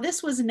said, while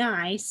this was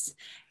nice,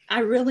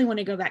 I really want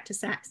to go back to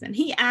Saxon.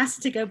 He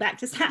asked to go back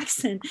to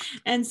Saxon.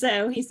 And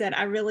so he said,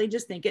 I really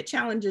just think it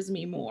challenges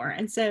me more.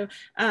 And so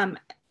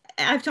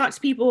I've talked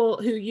to people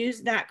who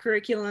used that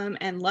curriculum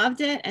and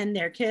loved it, and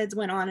their kids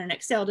went on and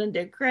excelled and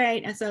did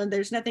great. And so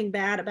there's nothing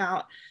bad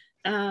about,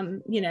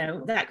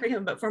 that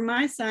curriculum. But for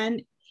my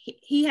son,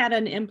 he had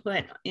an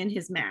input in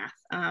his math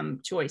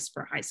choice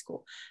for high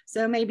school.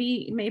 So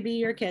maybe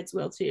your kids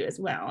will too as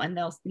well. And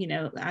they'll,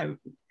 I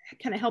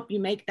kind of help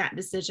you make that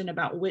decision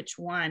about which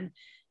one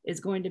is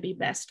going to be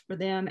best for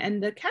them.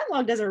 And the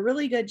catalog does a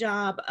really good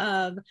job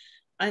of,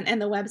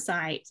 and the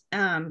website,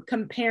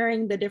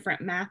 comparing the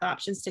different math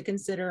options to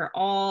consider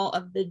all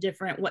of the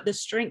different, what the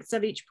strengths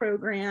of each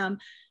program,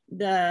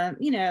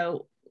 the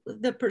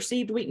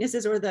perceived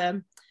weaknesses or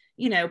the,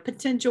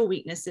 potential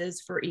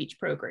weaknesses for each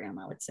program,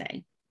 I would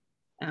say.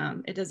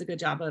 It does a good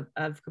job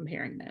of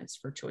comparing those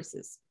for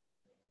choices.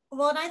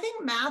 Well, and I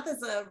think math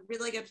is a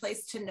really good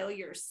place to know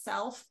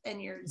yourself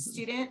and your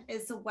student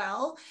as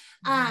well.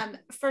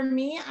 For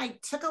me, I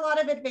took a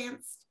lot of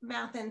advanced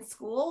math in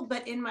school,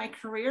 but in my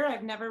career,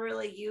 I've never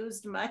really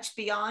used much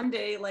beyond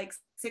a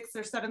 6th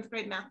or 7th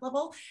grade math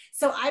level.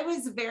 So I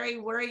was very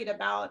worried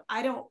about,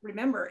 I don't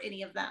remember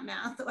any of that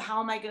math.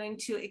 How am I going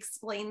to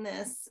explain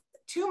this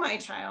to my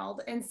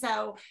child? And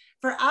so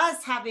for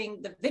us,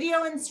 having the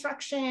video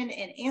instruction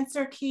and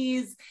answer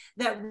keys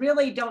that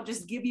really don't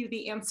just give you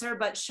the answer,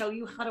 but show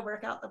you how to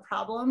work out the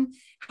problem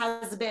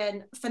has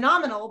been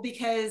phenomenal,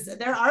 because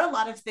there are a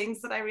lot of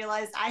things that I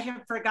realized I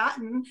have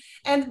forgotten.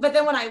 But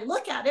then when I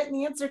look at it in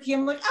the answer key,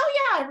 I'm like, oh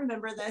yeah, I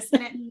remember this.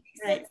 And it makes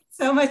it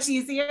so much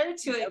easier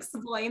to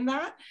explain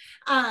that.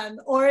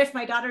 Or if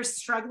my daughter's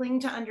struggling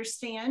to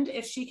understand,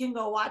 if she can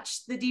go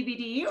watch the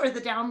DVD or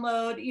the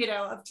download,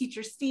 of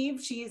Teacher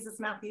Steve, she uses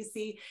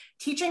Math-UC,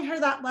 teaching her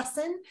that lesson,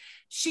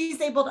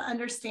 she's able to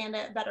understand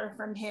it better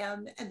from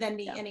him than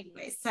me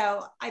anyway.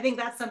 So I think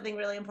that's something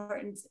really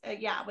important.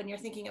 When you're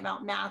thinking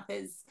about math,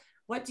 is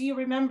what do you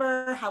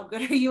remember? How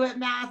good are you at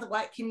math?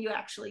 What can you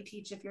actually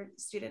teach if your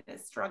student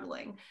is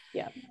struggling?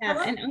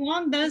 And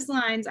along those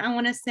lines, I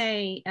want to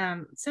say,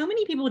 so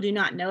many people do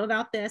not know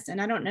about this,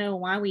 and I don't know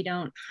why we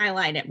don't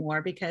highlight it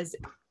more, because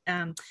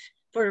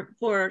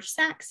for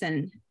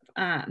Saxon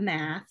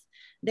math,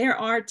 there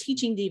are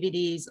teaching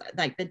DVDs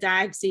like the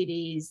Dive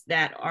CDs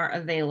that are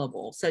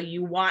available. So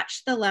you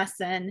watch the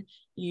lesson,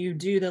 you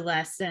do the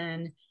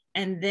lesson,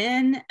 and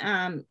then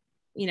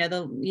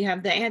you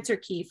have the answer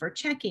key for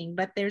checking.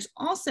 But there's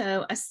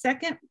also a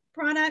second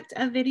product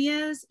of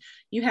videos.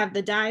 You have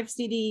the Dive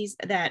CDs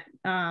that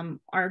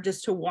are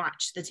just to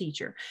watch the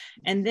teacher,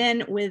 and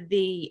then with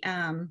the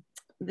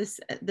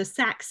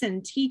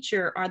Saxon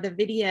Teacher are the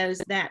videos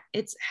that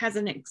has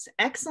an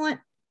excellent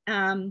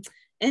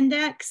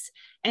index,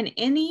 and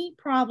any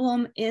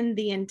problem in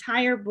the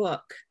entire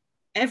book,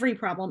 every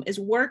problem is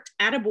worked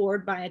at a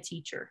board by a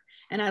teacher.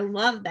 And I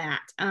love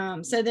that.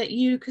 So that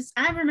because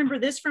I remember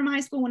this from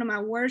high school, one of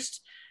my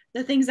worst,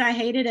 the things I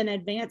hated in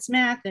advanced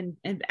math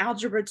and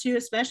algebra 2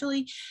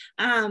 especially,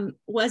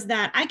 was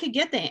that I could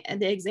get the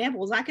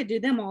examples, I could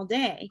do them all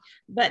day,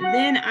 but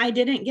then I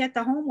didn't get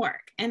the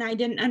homework and I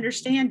didn't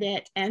understand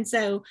it. And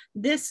so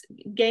this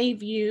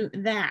gave you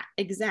that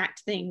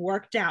exact thing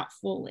worked out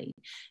fully.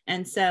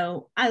 And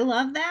so I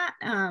love that.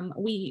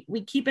 We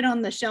keep it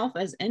on the shelf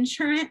as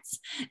insurance.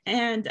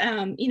 And,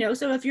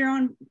 so if you're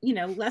on,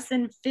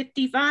 lesson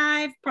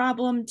 55,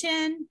 problem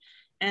 10,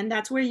 and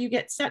that's where you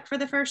get stuck for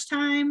the first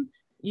time,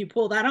 you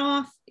pull that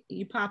off,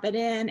 you pop it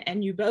in,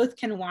 and you both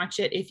can watch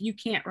it if you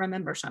can't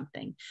remember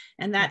something.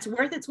 And that's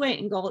worth its weight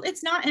in gold.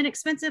 It's not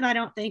inexpensive, I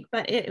don't think,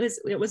 but it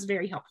was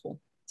very helpful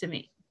to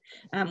me.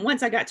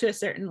 Once I got to a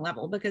certain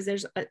level, because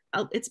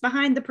it's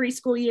behind the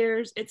preschool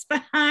years, it's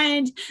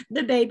behind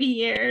the baby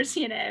years,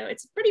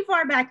 it's pretty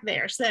far back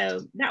there. So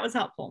that was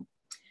helpful.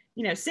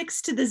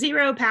 6 to the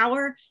 0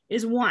 power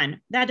is 1.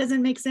 That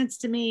doesn't make sense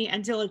to me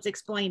until it's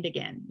explained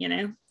again,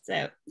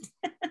 so.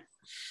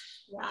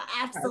 Yeah,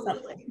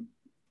 absolutely.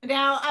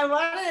 Now, I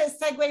want to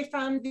segue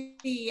from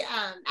the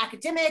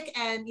academic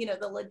and,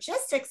 the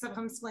logistics of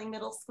homeschooling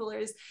middle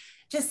schoolers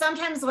to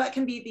sometimes what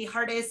can be the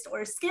hardest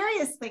or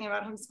scariest thing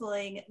about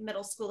homeschooling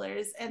middle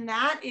schoolers. And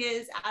that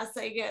is, as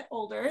they get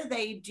older,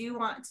 they do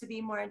want to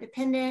be more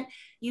independent.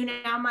 You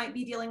now might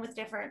be dealing with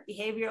different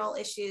behavioral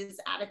issues,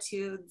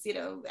 attitudes,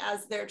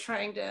 as they're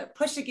trying to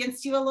push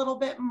against you a little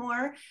bit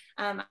more.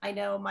 I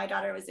know my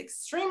daughter was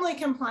extremely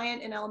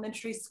compliant in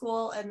elementary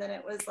school, and then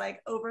it was like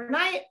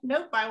overnight,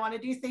 nope, I want to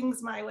do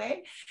things my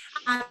way.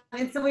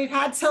 And so we've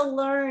had to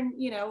learn,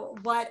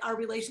 what our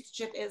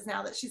relationship is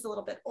now that she's a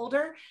little bit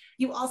older.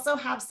 You also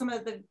have some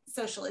of the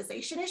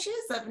socialization issues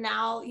of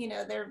now, you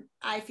know,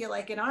 I feel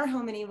like in our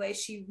home anyway,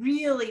 she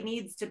really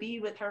needs to be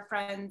with her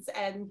friends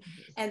and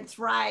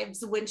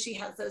thrives when she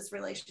has those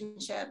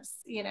relationships,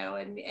 you know,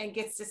 and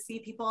gets to see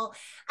people.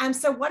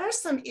 So what are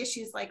some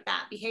issues like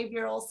that,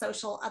 behavioral,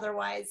 social,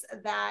 otherwise,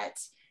 that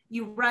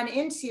you run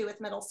into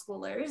with middle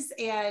schoolers,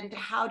 and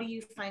how do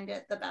you find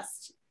it the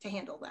best to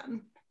handle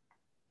them?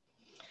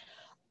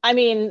 I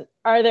mean,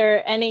 are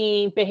there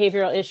any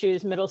behavioral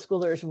issues middle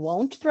schoolers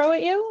won't throw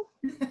at you?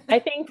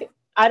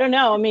 I don't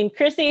know. I mean,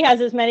 Chrissy has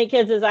as many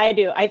kids as I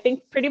do. I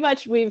think pretty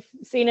much we've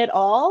seen it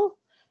all,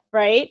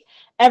 right?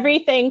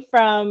 Everything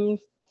from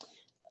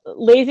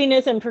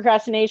laziness and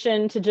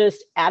procrastination to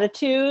just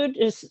attitude,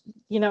 just,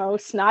 you know,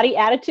 snotty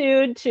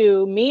attitude,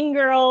 to mean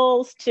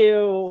girls,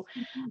 to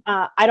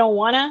I don't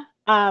wanna,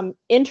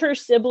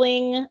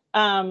 inter-sibling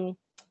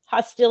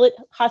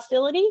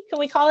hostility. Can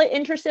we call it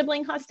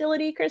inter-sibling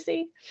hostility,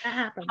 Chrissy? That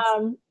happens.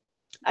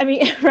 I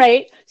mean,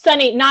 right,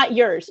 Sunny, not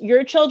yours.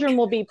 Your children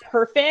will be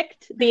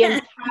perfect the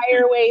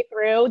entire way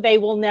through. They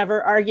will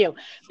never argue,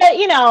 but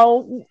you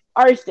know,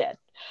 ours did.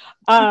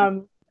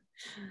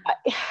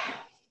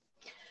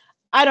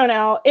 I don't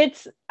know.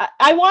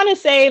 I want to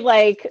say,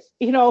 like,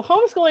 you know,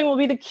 homeschooling will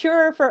be the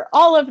cure for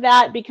all of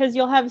that, because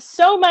you'll have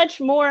so much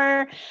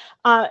more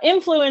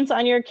influence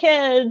on your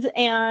kids.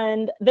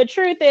 And the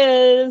truth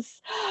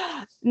is,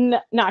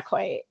 not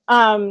quite.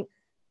 I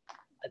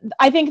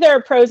think there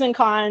are pros and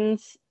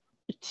cons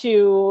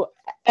to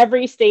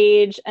every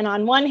stage. And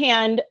on one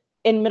hand,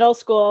 in middle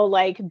school,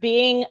 like,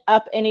 being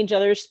up in each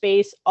other's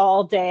space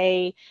all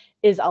day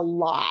is a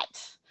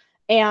lot,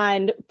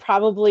 and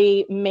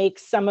probably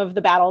makes some of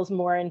the battles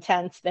more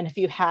intense than if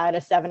you had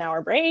a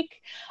 7-hour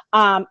break.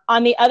 On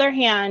the other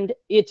hand,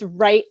 it's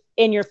right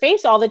in your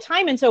face all the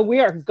time. And so we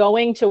are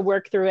going to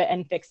work through it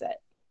and fix it.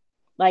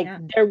 Like,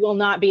 there will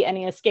not be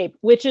any escape,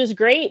 which is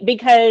great,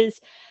 because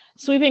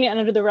sweeping it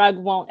under the rug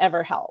won't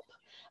ever help.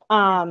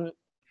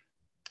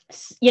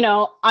 You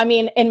know, I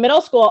mean, in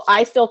middle school,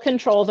 I still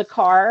control the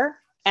car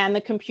and the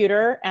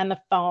computer and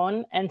the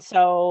phone. And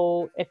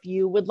so if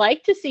you would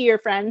like to see your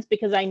friends,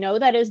 because I know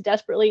that is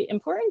desperately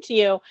important to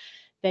you,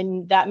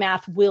 then that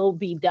math will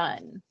be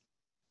done,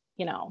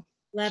 you know.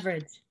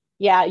 Leverage.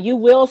 Yeah, you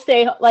will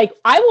stay, like,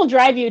 I will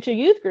drive you to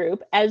youth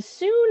group as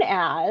soon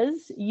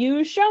as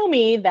you show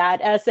me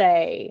that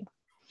essay,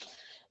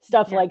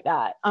 stuff like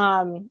that.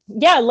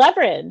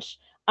 Leverage.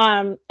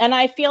 And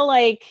I feel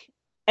like,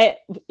 I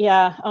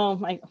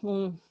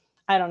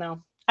don't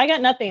know. I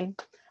got nothing.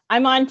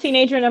 I'm on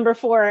teenager number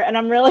 4, and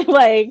I'm really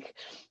like,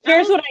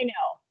 here's what I know.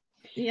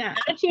 Yeah.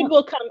 Attitude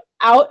will come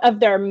out of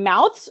their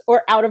mouths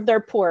or out of their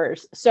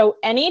pores. So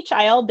any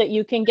child that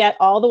you can get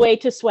all the way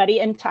to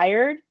sweaty and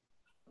tired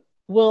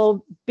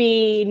will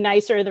be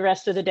nicer the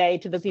rest of the day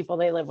to the people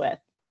they live with.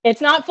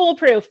 It's not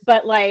foolproof,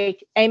 but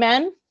like,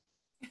 amen.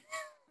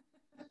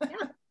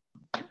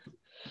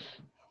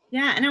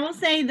 Yeah, and I will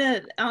say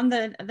that on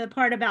the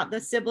part about the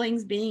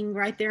siblings being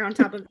right there on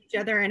top of each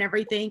other and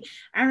everything,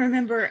 I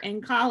remember in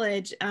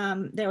college,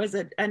 there was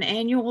an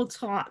annual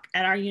talk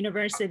at our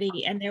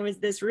university, and there was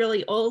this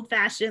really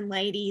old-fashioned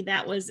lady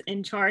that was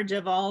in charge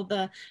of all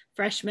the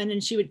freshmen,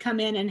 and she would come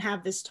in and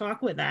have this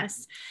talk with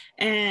us.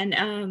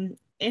 And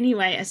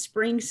anyway, a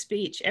spring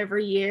speech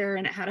every year,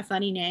 and it had a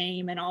funny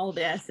name and all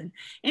this. And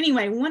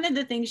anyway, one of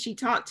the things she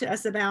talked to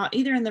us about,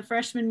 either in the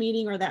freshman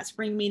meeting or that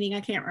spring meeting,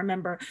 I can't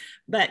remember,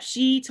 but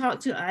she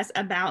talked to us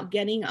about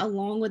getting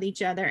along with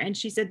each other. And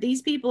she said,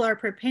 these people are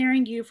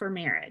preparing you for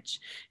marriage.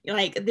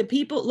 Like, the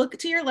people, look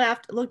to your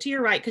left, look to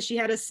your right, because she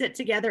had us sit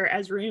together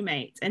as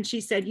roommates. And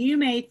she said, you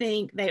may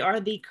think they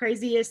are the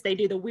craziest, they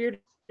do the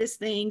weirdest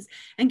things,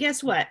 and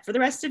guess what, for the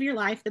rest of your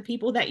life, the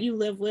people that you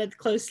live with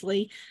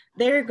closely,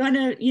 they're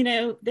gonna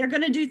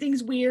do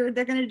things weird,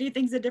 they're gonna do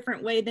things a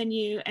different way than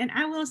you. And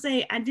I will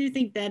say, I do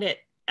think that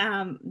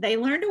they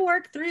learn to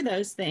work through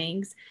those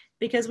things,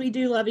 because we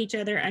do love each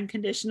other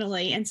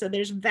unconditionally, and so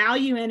there's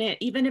value in it,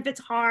 even if it's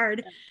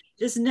hard.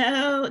 Just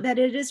know that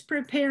it is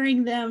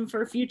preparing them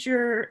for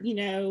future, you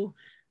know,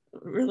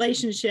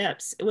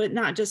 relationships, with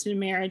not just in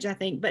marriage, I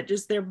think, but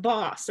just their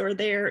boss or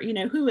their, you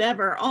know,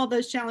 whoever, all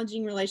those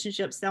challenging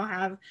relationships they'll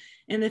have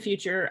in the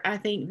future. I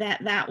think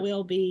that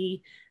will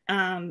be,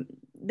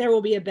 there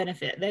will be a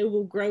benefit. They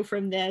will grow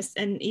from this.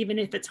 And even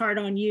if it's hard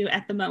on you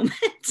at the moment,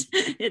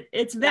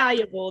 it's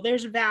valuable.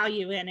 There's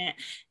value in it.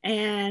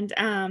 And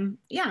and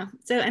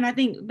I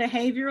think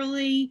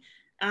behaviorally,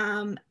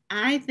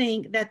 I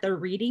think that the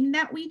reading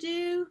that we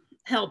do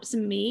helps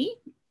me.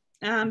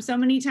 So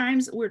many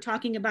times we're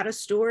talking about a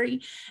story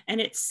and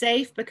it's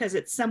safe because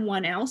it's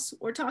someone else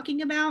we're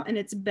talking about. And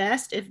it's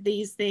best if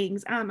these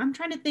things, I'm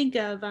trying to think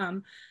of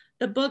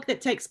the book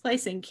that takes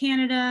place in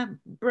Canada,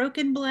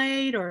 Broken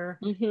Blade, or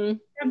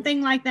there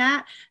something like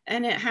that.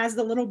 And it has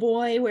the little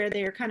boy where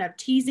they're kind of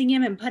teasing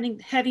him and putting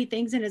heavy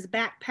things in his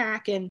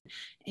backpack, and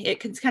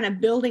it's kind of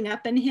building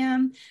up in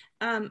him.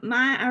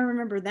 I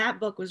remember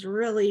that book was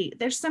really,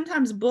 there's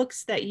sometimes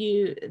books that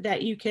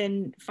you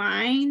can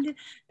find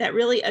that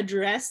really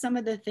address some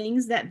of the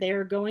things that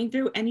they're going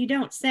through, and you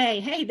don't say,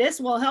 hey, this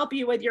will help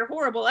you with your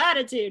horrible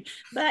attitude,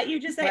 but you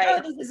just say,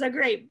 oh, this is a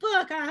great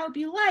book, I hope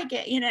you like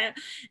it,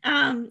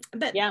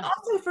 but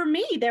also for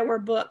me, there were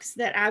books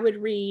that I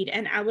would read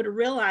and I would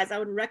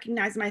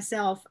recognize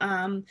myself.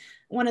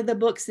 One of the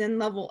books in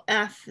level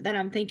F that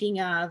I'm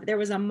thinking of, there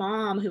was a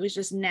mom who was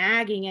just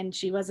nagging, and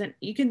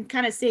you can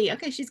kind of see,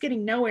 okay, she's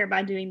getting nowhere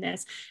by doing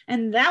this.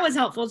 And that was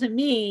helpful to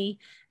me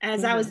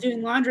as I was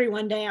doing laundry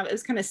one day. I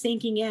was kind of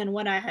sinking in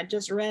what I had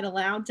just read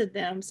aloud to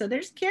them. So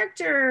there's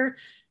character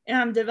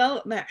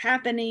development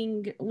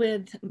happening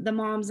with the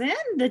moms and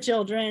the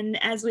children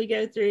as we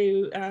go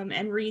through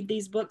and read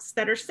these books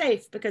that are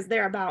safe, because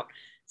they're about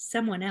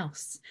someone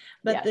else.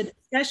 But the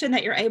discussion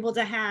that you're able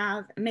to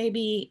have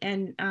maybe,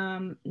 and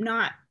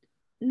not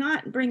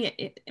bring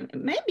it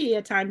maybe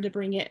a time to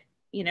bring it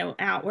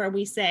out where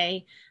we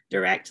say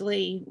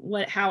directly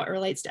how it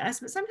relates to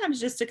us, but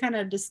sometimes just to kind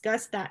of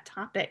discuss that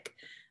topic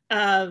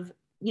of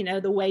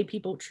the way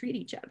people treat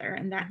each other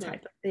and that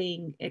type of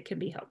thing, it can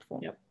be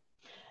helpful.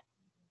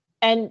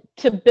 And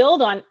to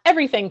build on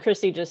everything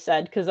Christy just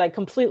said, because I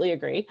completely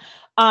agree,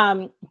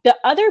 the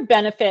other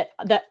benefit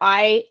that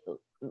I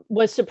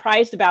was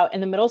surprised about in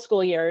the middle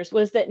school years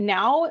was that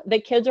now the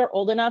kids are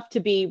old enough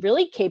to be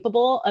really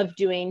capable of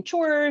doing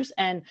chores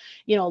and,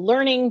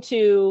 learning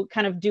to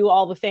kind of do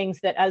all the things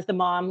that as the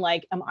mom,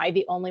 like, am I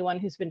the only one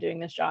who's been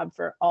doing this job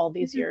for all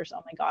these years?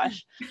 Oh my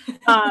gosh.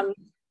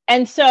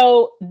 And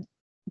so,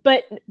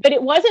 but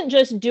it wasn't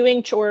just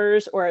doing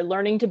chores or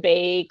learning to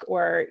bake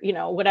or,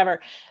 whatever.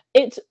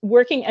 It's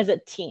working as a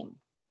team,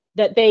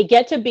 that they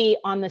get to be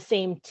on the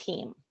same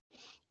team.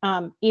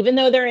 Even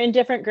though they're in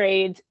different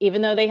grades,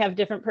 even though they have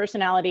different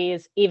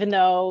personalities, even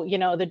though,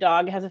 the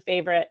dog has a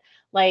favorite,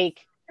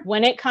 like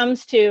when it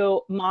comes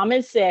to mom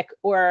is sick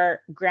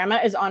or grandma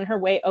is on her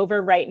way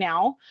over right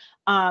now,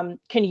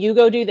 can you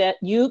go do that?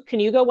 Can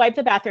you go wipe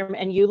the bathroom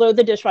and you load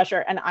the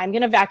dishwasher and I'm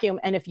going to vacuum.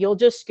 And if you'll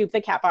just scoop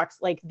the cat box,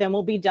 like then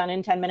we'll be done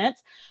in 10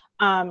 minutes.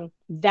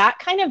 That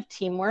kind of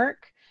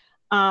teamwork,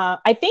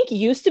 I think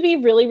used to be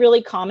really,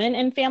 really common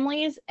in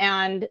families.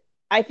 And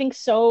I think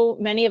so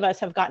many of us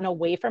have gotten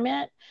away from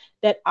it,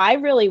 that I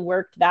really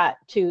worked that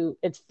to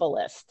its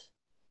fullest,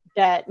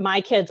 that my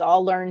kids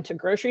all learned to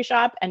grocery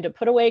shop and to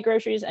put away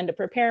groceries and to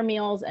prepare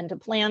meals and to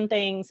plan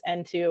things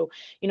and to,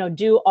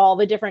 do all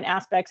the different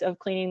aspects of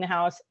cleaning the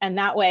house. And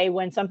that way,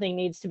 when something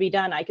needs to be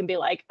done, I can be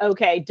like,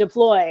 okay,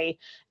 deploy.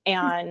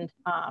 And,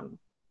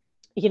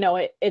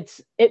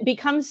 it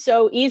becomes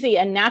so easy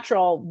and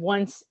natural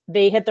once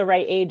they hit the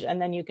right age,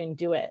 and then you can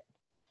do it.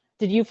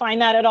 Did you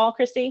find that at all,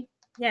 Christy?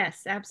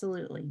 Yes,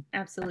 absolutely.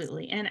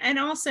 Absolutely. And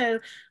also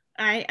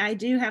I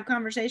do have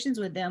conversations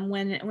with them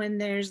when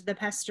there's the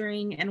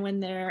pestering and when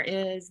there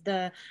is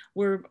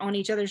we're on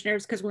each other's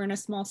nerves because we're in a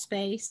small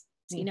space.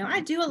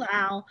 I do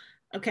allow,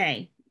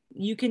 okay,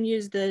 you can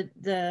use the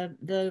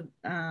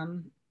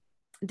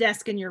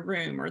desk in your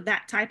room or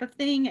that type of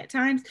thing at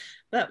times,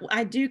 but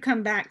I do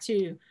come back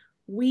to,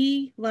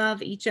 we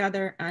love each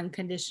other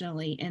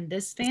unconditionally. In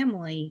this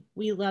family,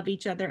 we love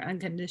each other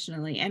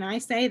unconditionally. And I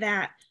say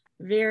that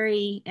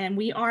and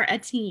we are a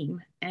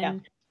team,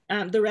 and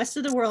the rest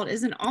of the world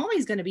isn't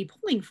always going to be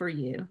pulling for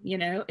you,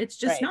 it's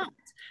just not,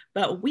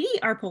 but we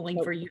are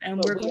pulling for you, and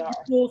we're going to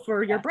pull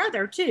for your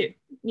brother too,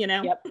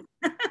 Yep.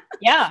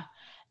 Yeah.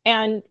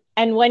 And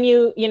when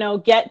you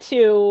get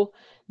to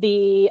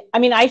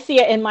I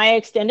see it in my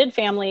extended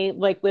family,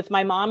 like with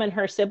my mom and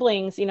her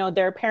siblings,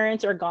 their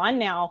parents are gone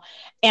now.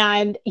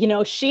 And,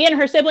 she and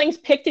her siblings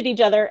picked at each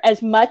other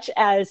as much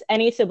as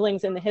any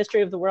siblings in the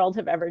history of the world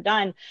have ever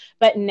done.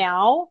 But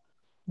now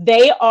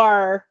they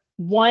are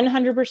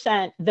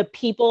 100% the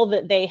people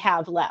that they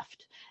have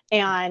left.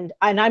 And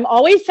I'm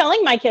always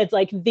telling my kids,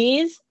 like,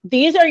 these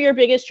are your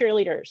biggest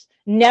cheerleaders.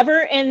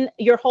 Never in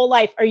your whole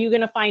life are you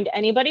going to find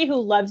anybody who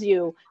loves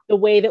you the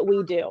way that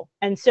we do.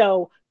 And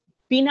so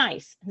be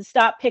nice and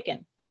stop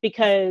picking,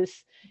 because,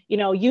 you're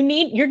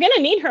going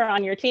to need her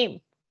on your team.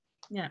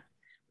 Yeah.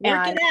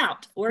 Work it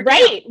out.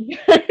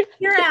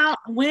 Figure out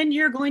when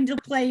you're going to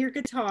play your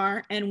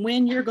guitar and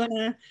when you're going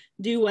to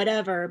do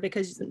whatever,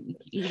 because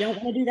you don't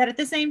want to do that at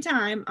the same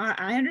time.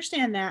 I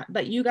understand that,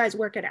 but you guys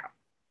work it out.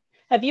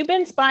 Have you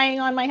been spying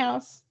on my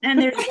house? And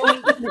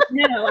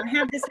no, I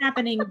have this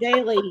happening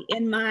daily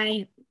in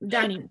my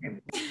dining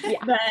room.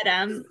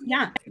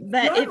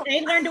 But if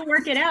they learn to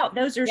work it out,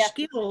 those are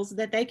skills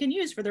that they can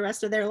use for the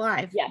rest of their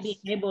life. Being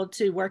able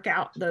to work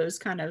out those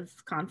kind of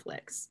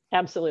conflicts.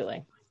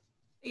 Absolutely.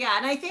 Yeah,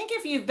 and I think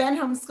if you've been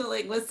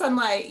homeschooling with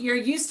Sunlight, you're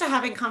used to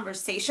having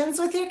conversations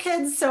with your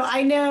kids. So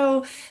I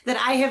know that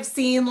I have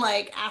seen,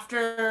 like,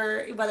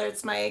 after, whether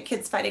it's my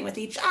kids fighting with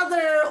each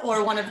other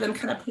or one of them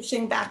kind of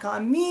pushing back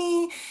on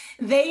me,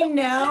 they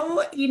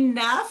know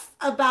enough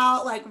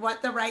about like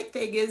what the right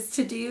thing is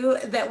to do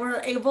that we're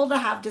able to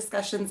have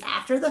discussions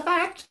after the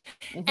fact.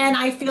 And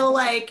I feel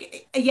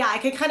like, yeah, I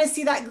can kind of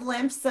see that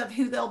glimpse of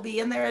who they'll be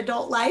in their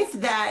adult life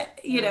that,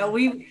 you know,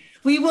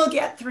 we will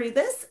get through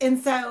this. And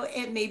so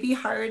it may be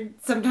hard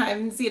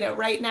sometimes, you know,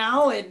 right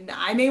now, and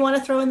I may want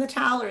to throw in the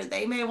towel or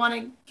they may want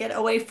to get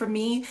away from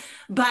me,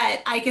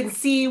 but I can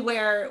see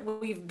where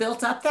we've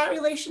built up that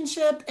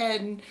relationship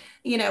and,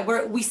 you know,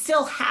 we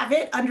still have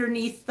it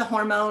underneath the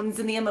hormones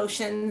and the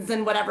emotions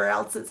and whatever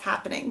else is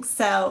happening.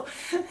 So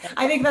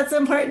I think that's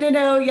important to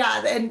know.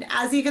 Yeah. And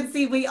as you can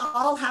see, we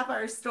all have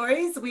our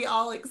stories. We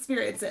all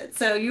experience it.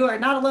 So you are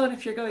not alone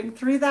if you're going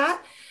through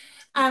that.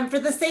 For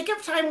the sake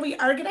of time, we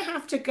are going to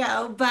have to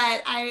go,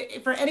 but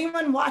for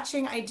anyone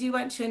watching, I do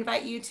want to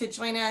invite you to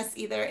join us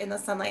either in the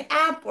Sonlight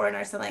app or in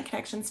our Sonlight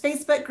Connections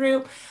Facebook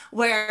group,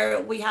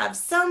 where we have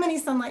so many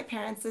Sonlight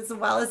parents, as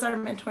well as our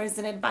mentors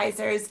and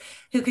advisors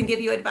who can give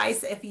you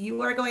advice if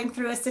you are going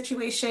through a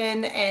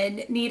situation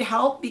and need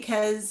help,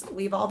 because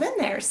we've all been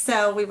there.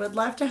 So we would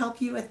love to help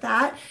you with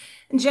that.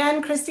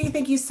 Jen, Christy,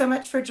 thank you so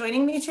much for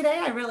joining me today.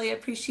 I really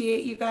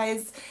appreciate you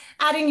guys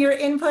adding your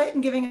input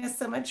and giving us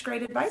so much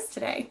great advice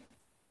today.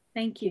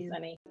 Thank you,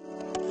 Sunny.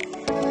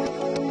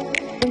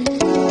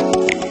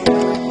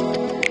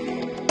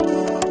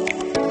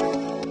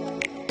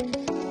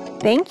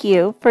 Thank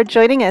you for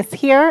joining us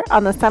here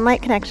on the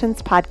Sonlight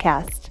Connections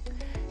podcast.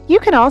 You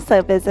can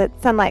also visit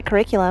Sonlight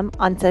Curriculum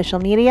on social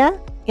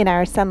media, in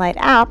our Sonlight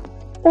app,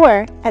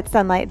 or at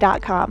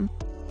sonlight.com.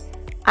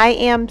 I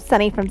am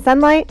Sunny from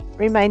Sonlight,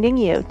 reminding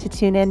you to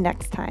tune in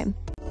next time.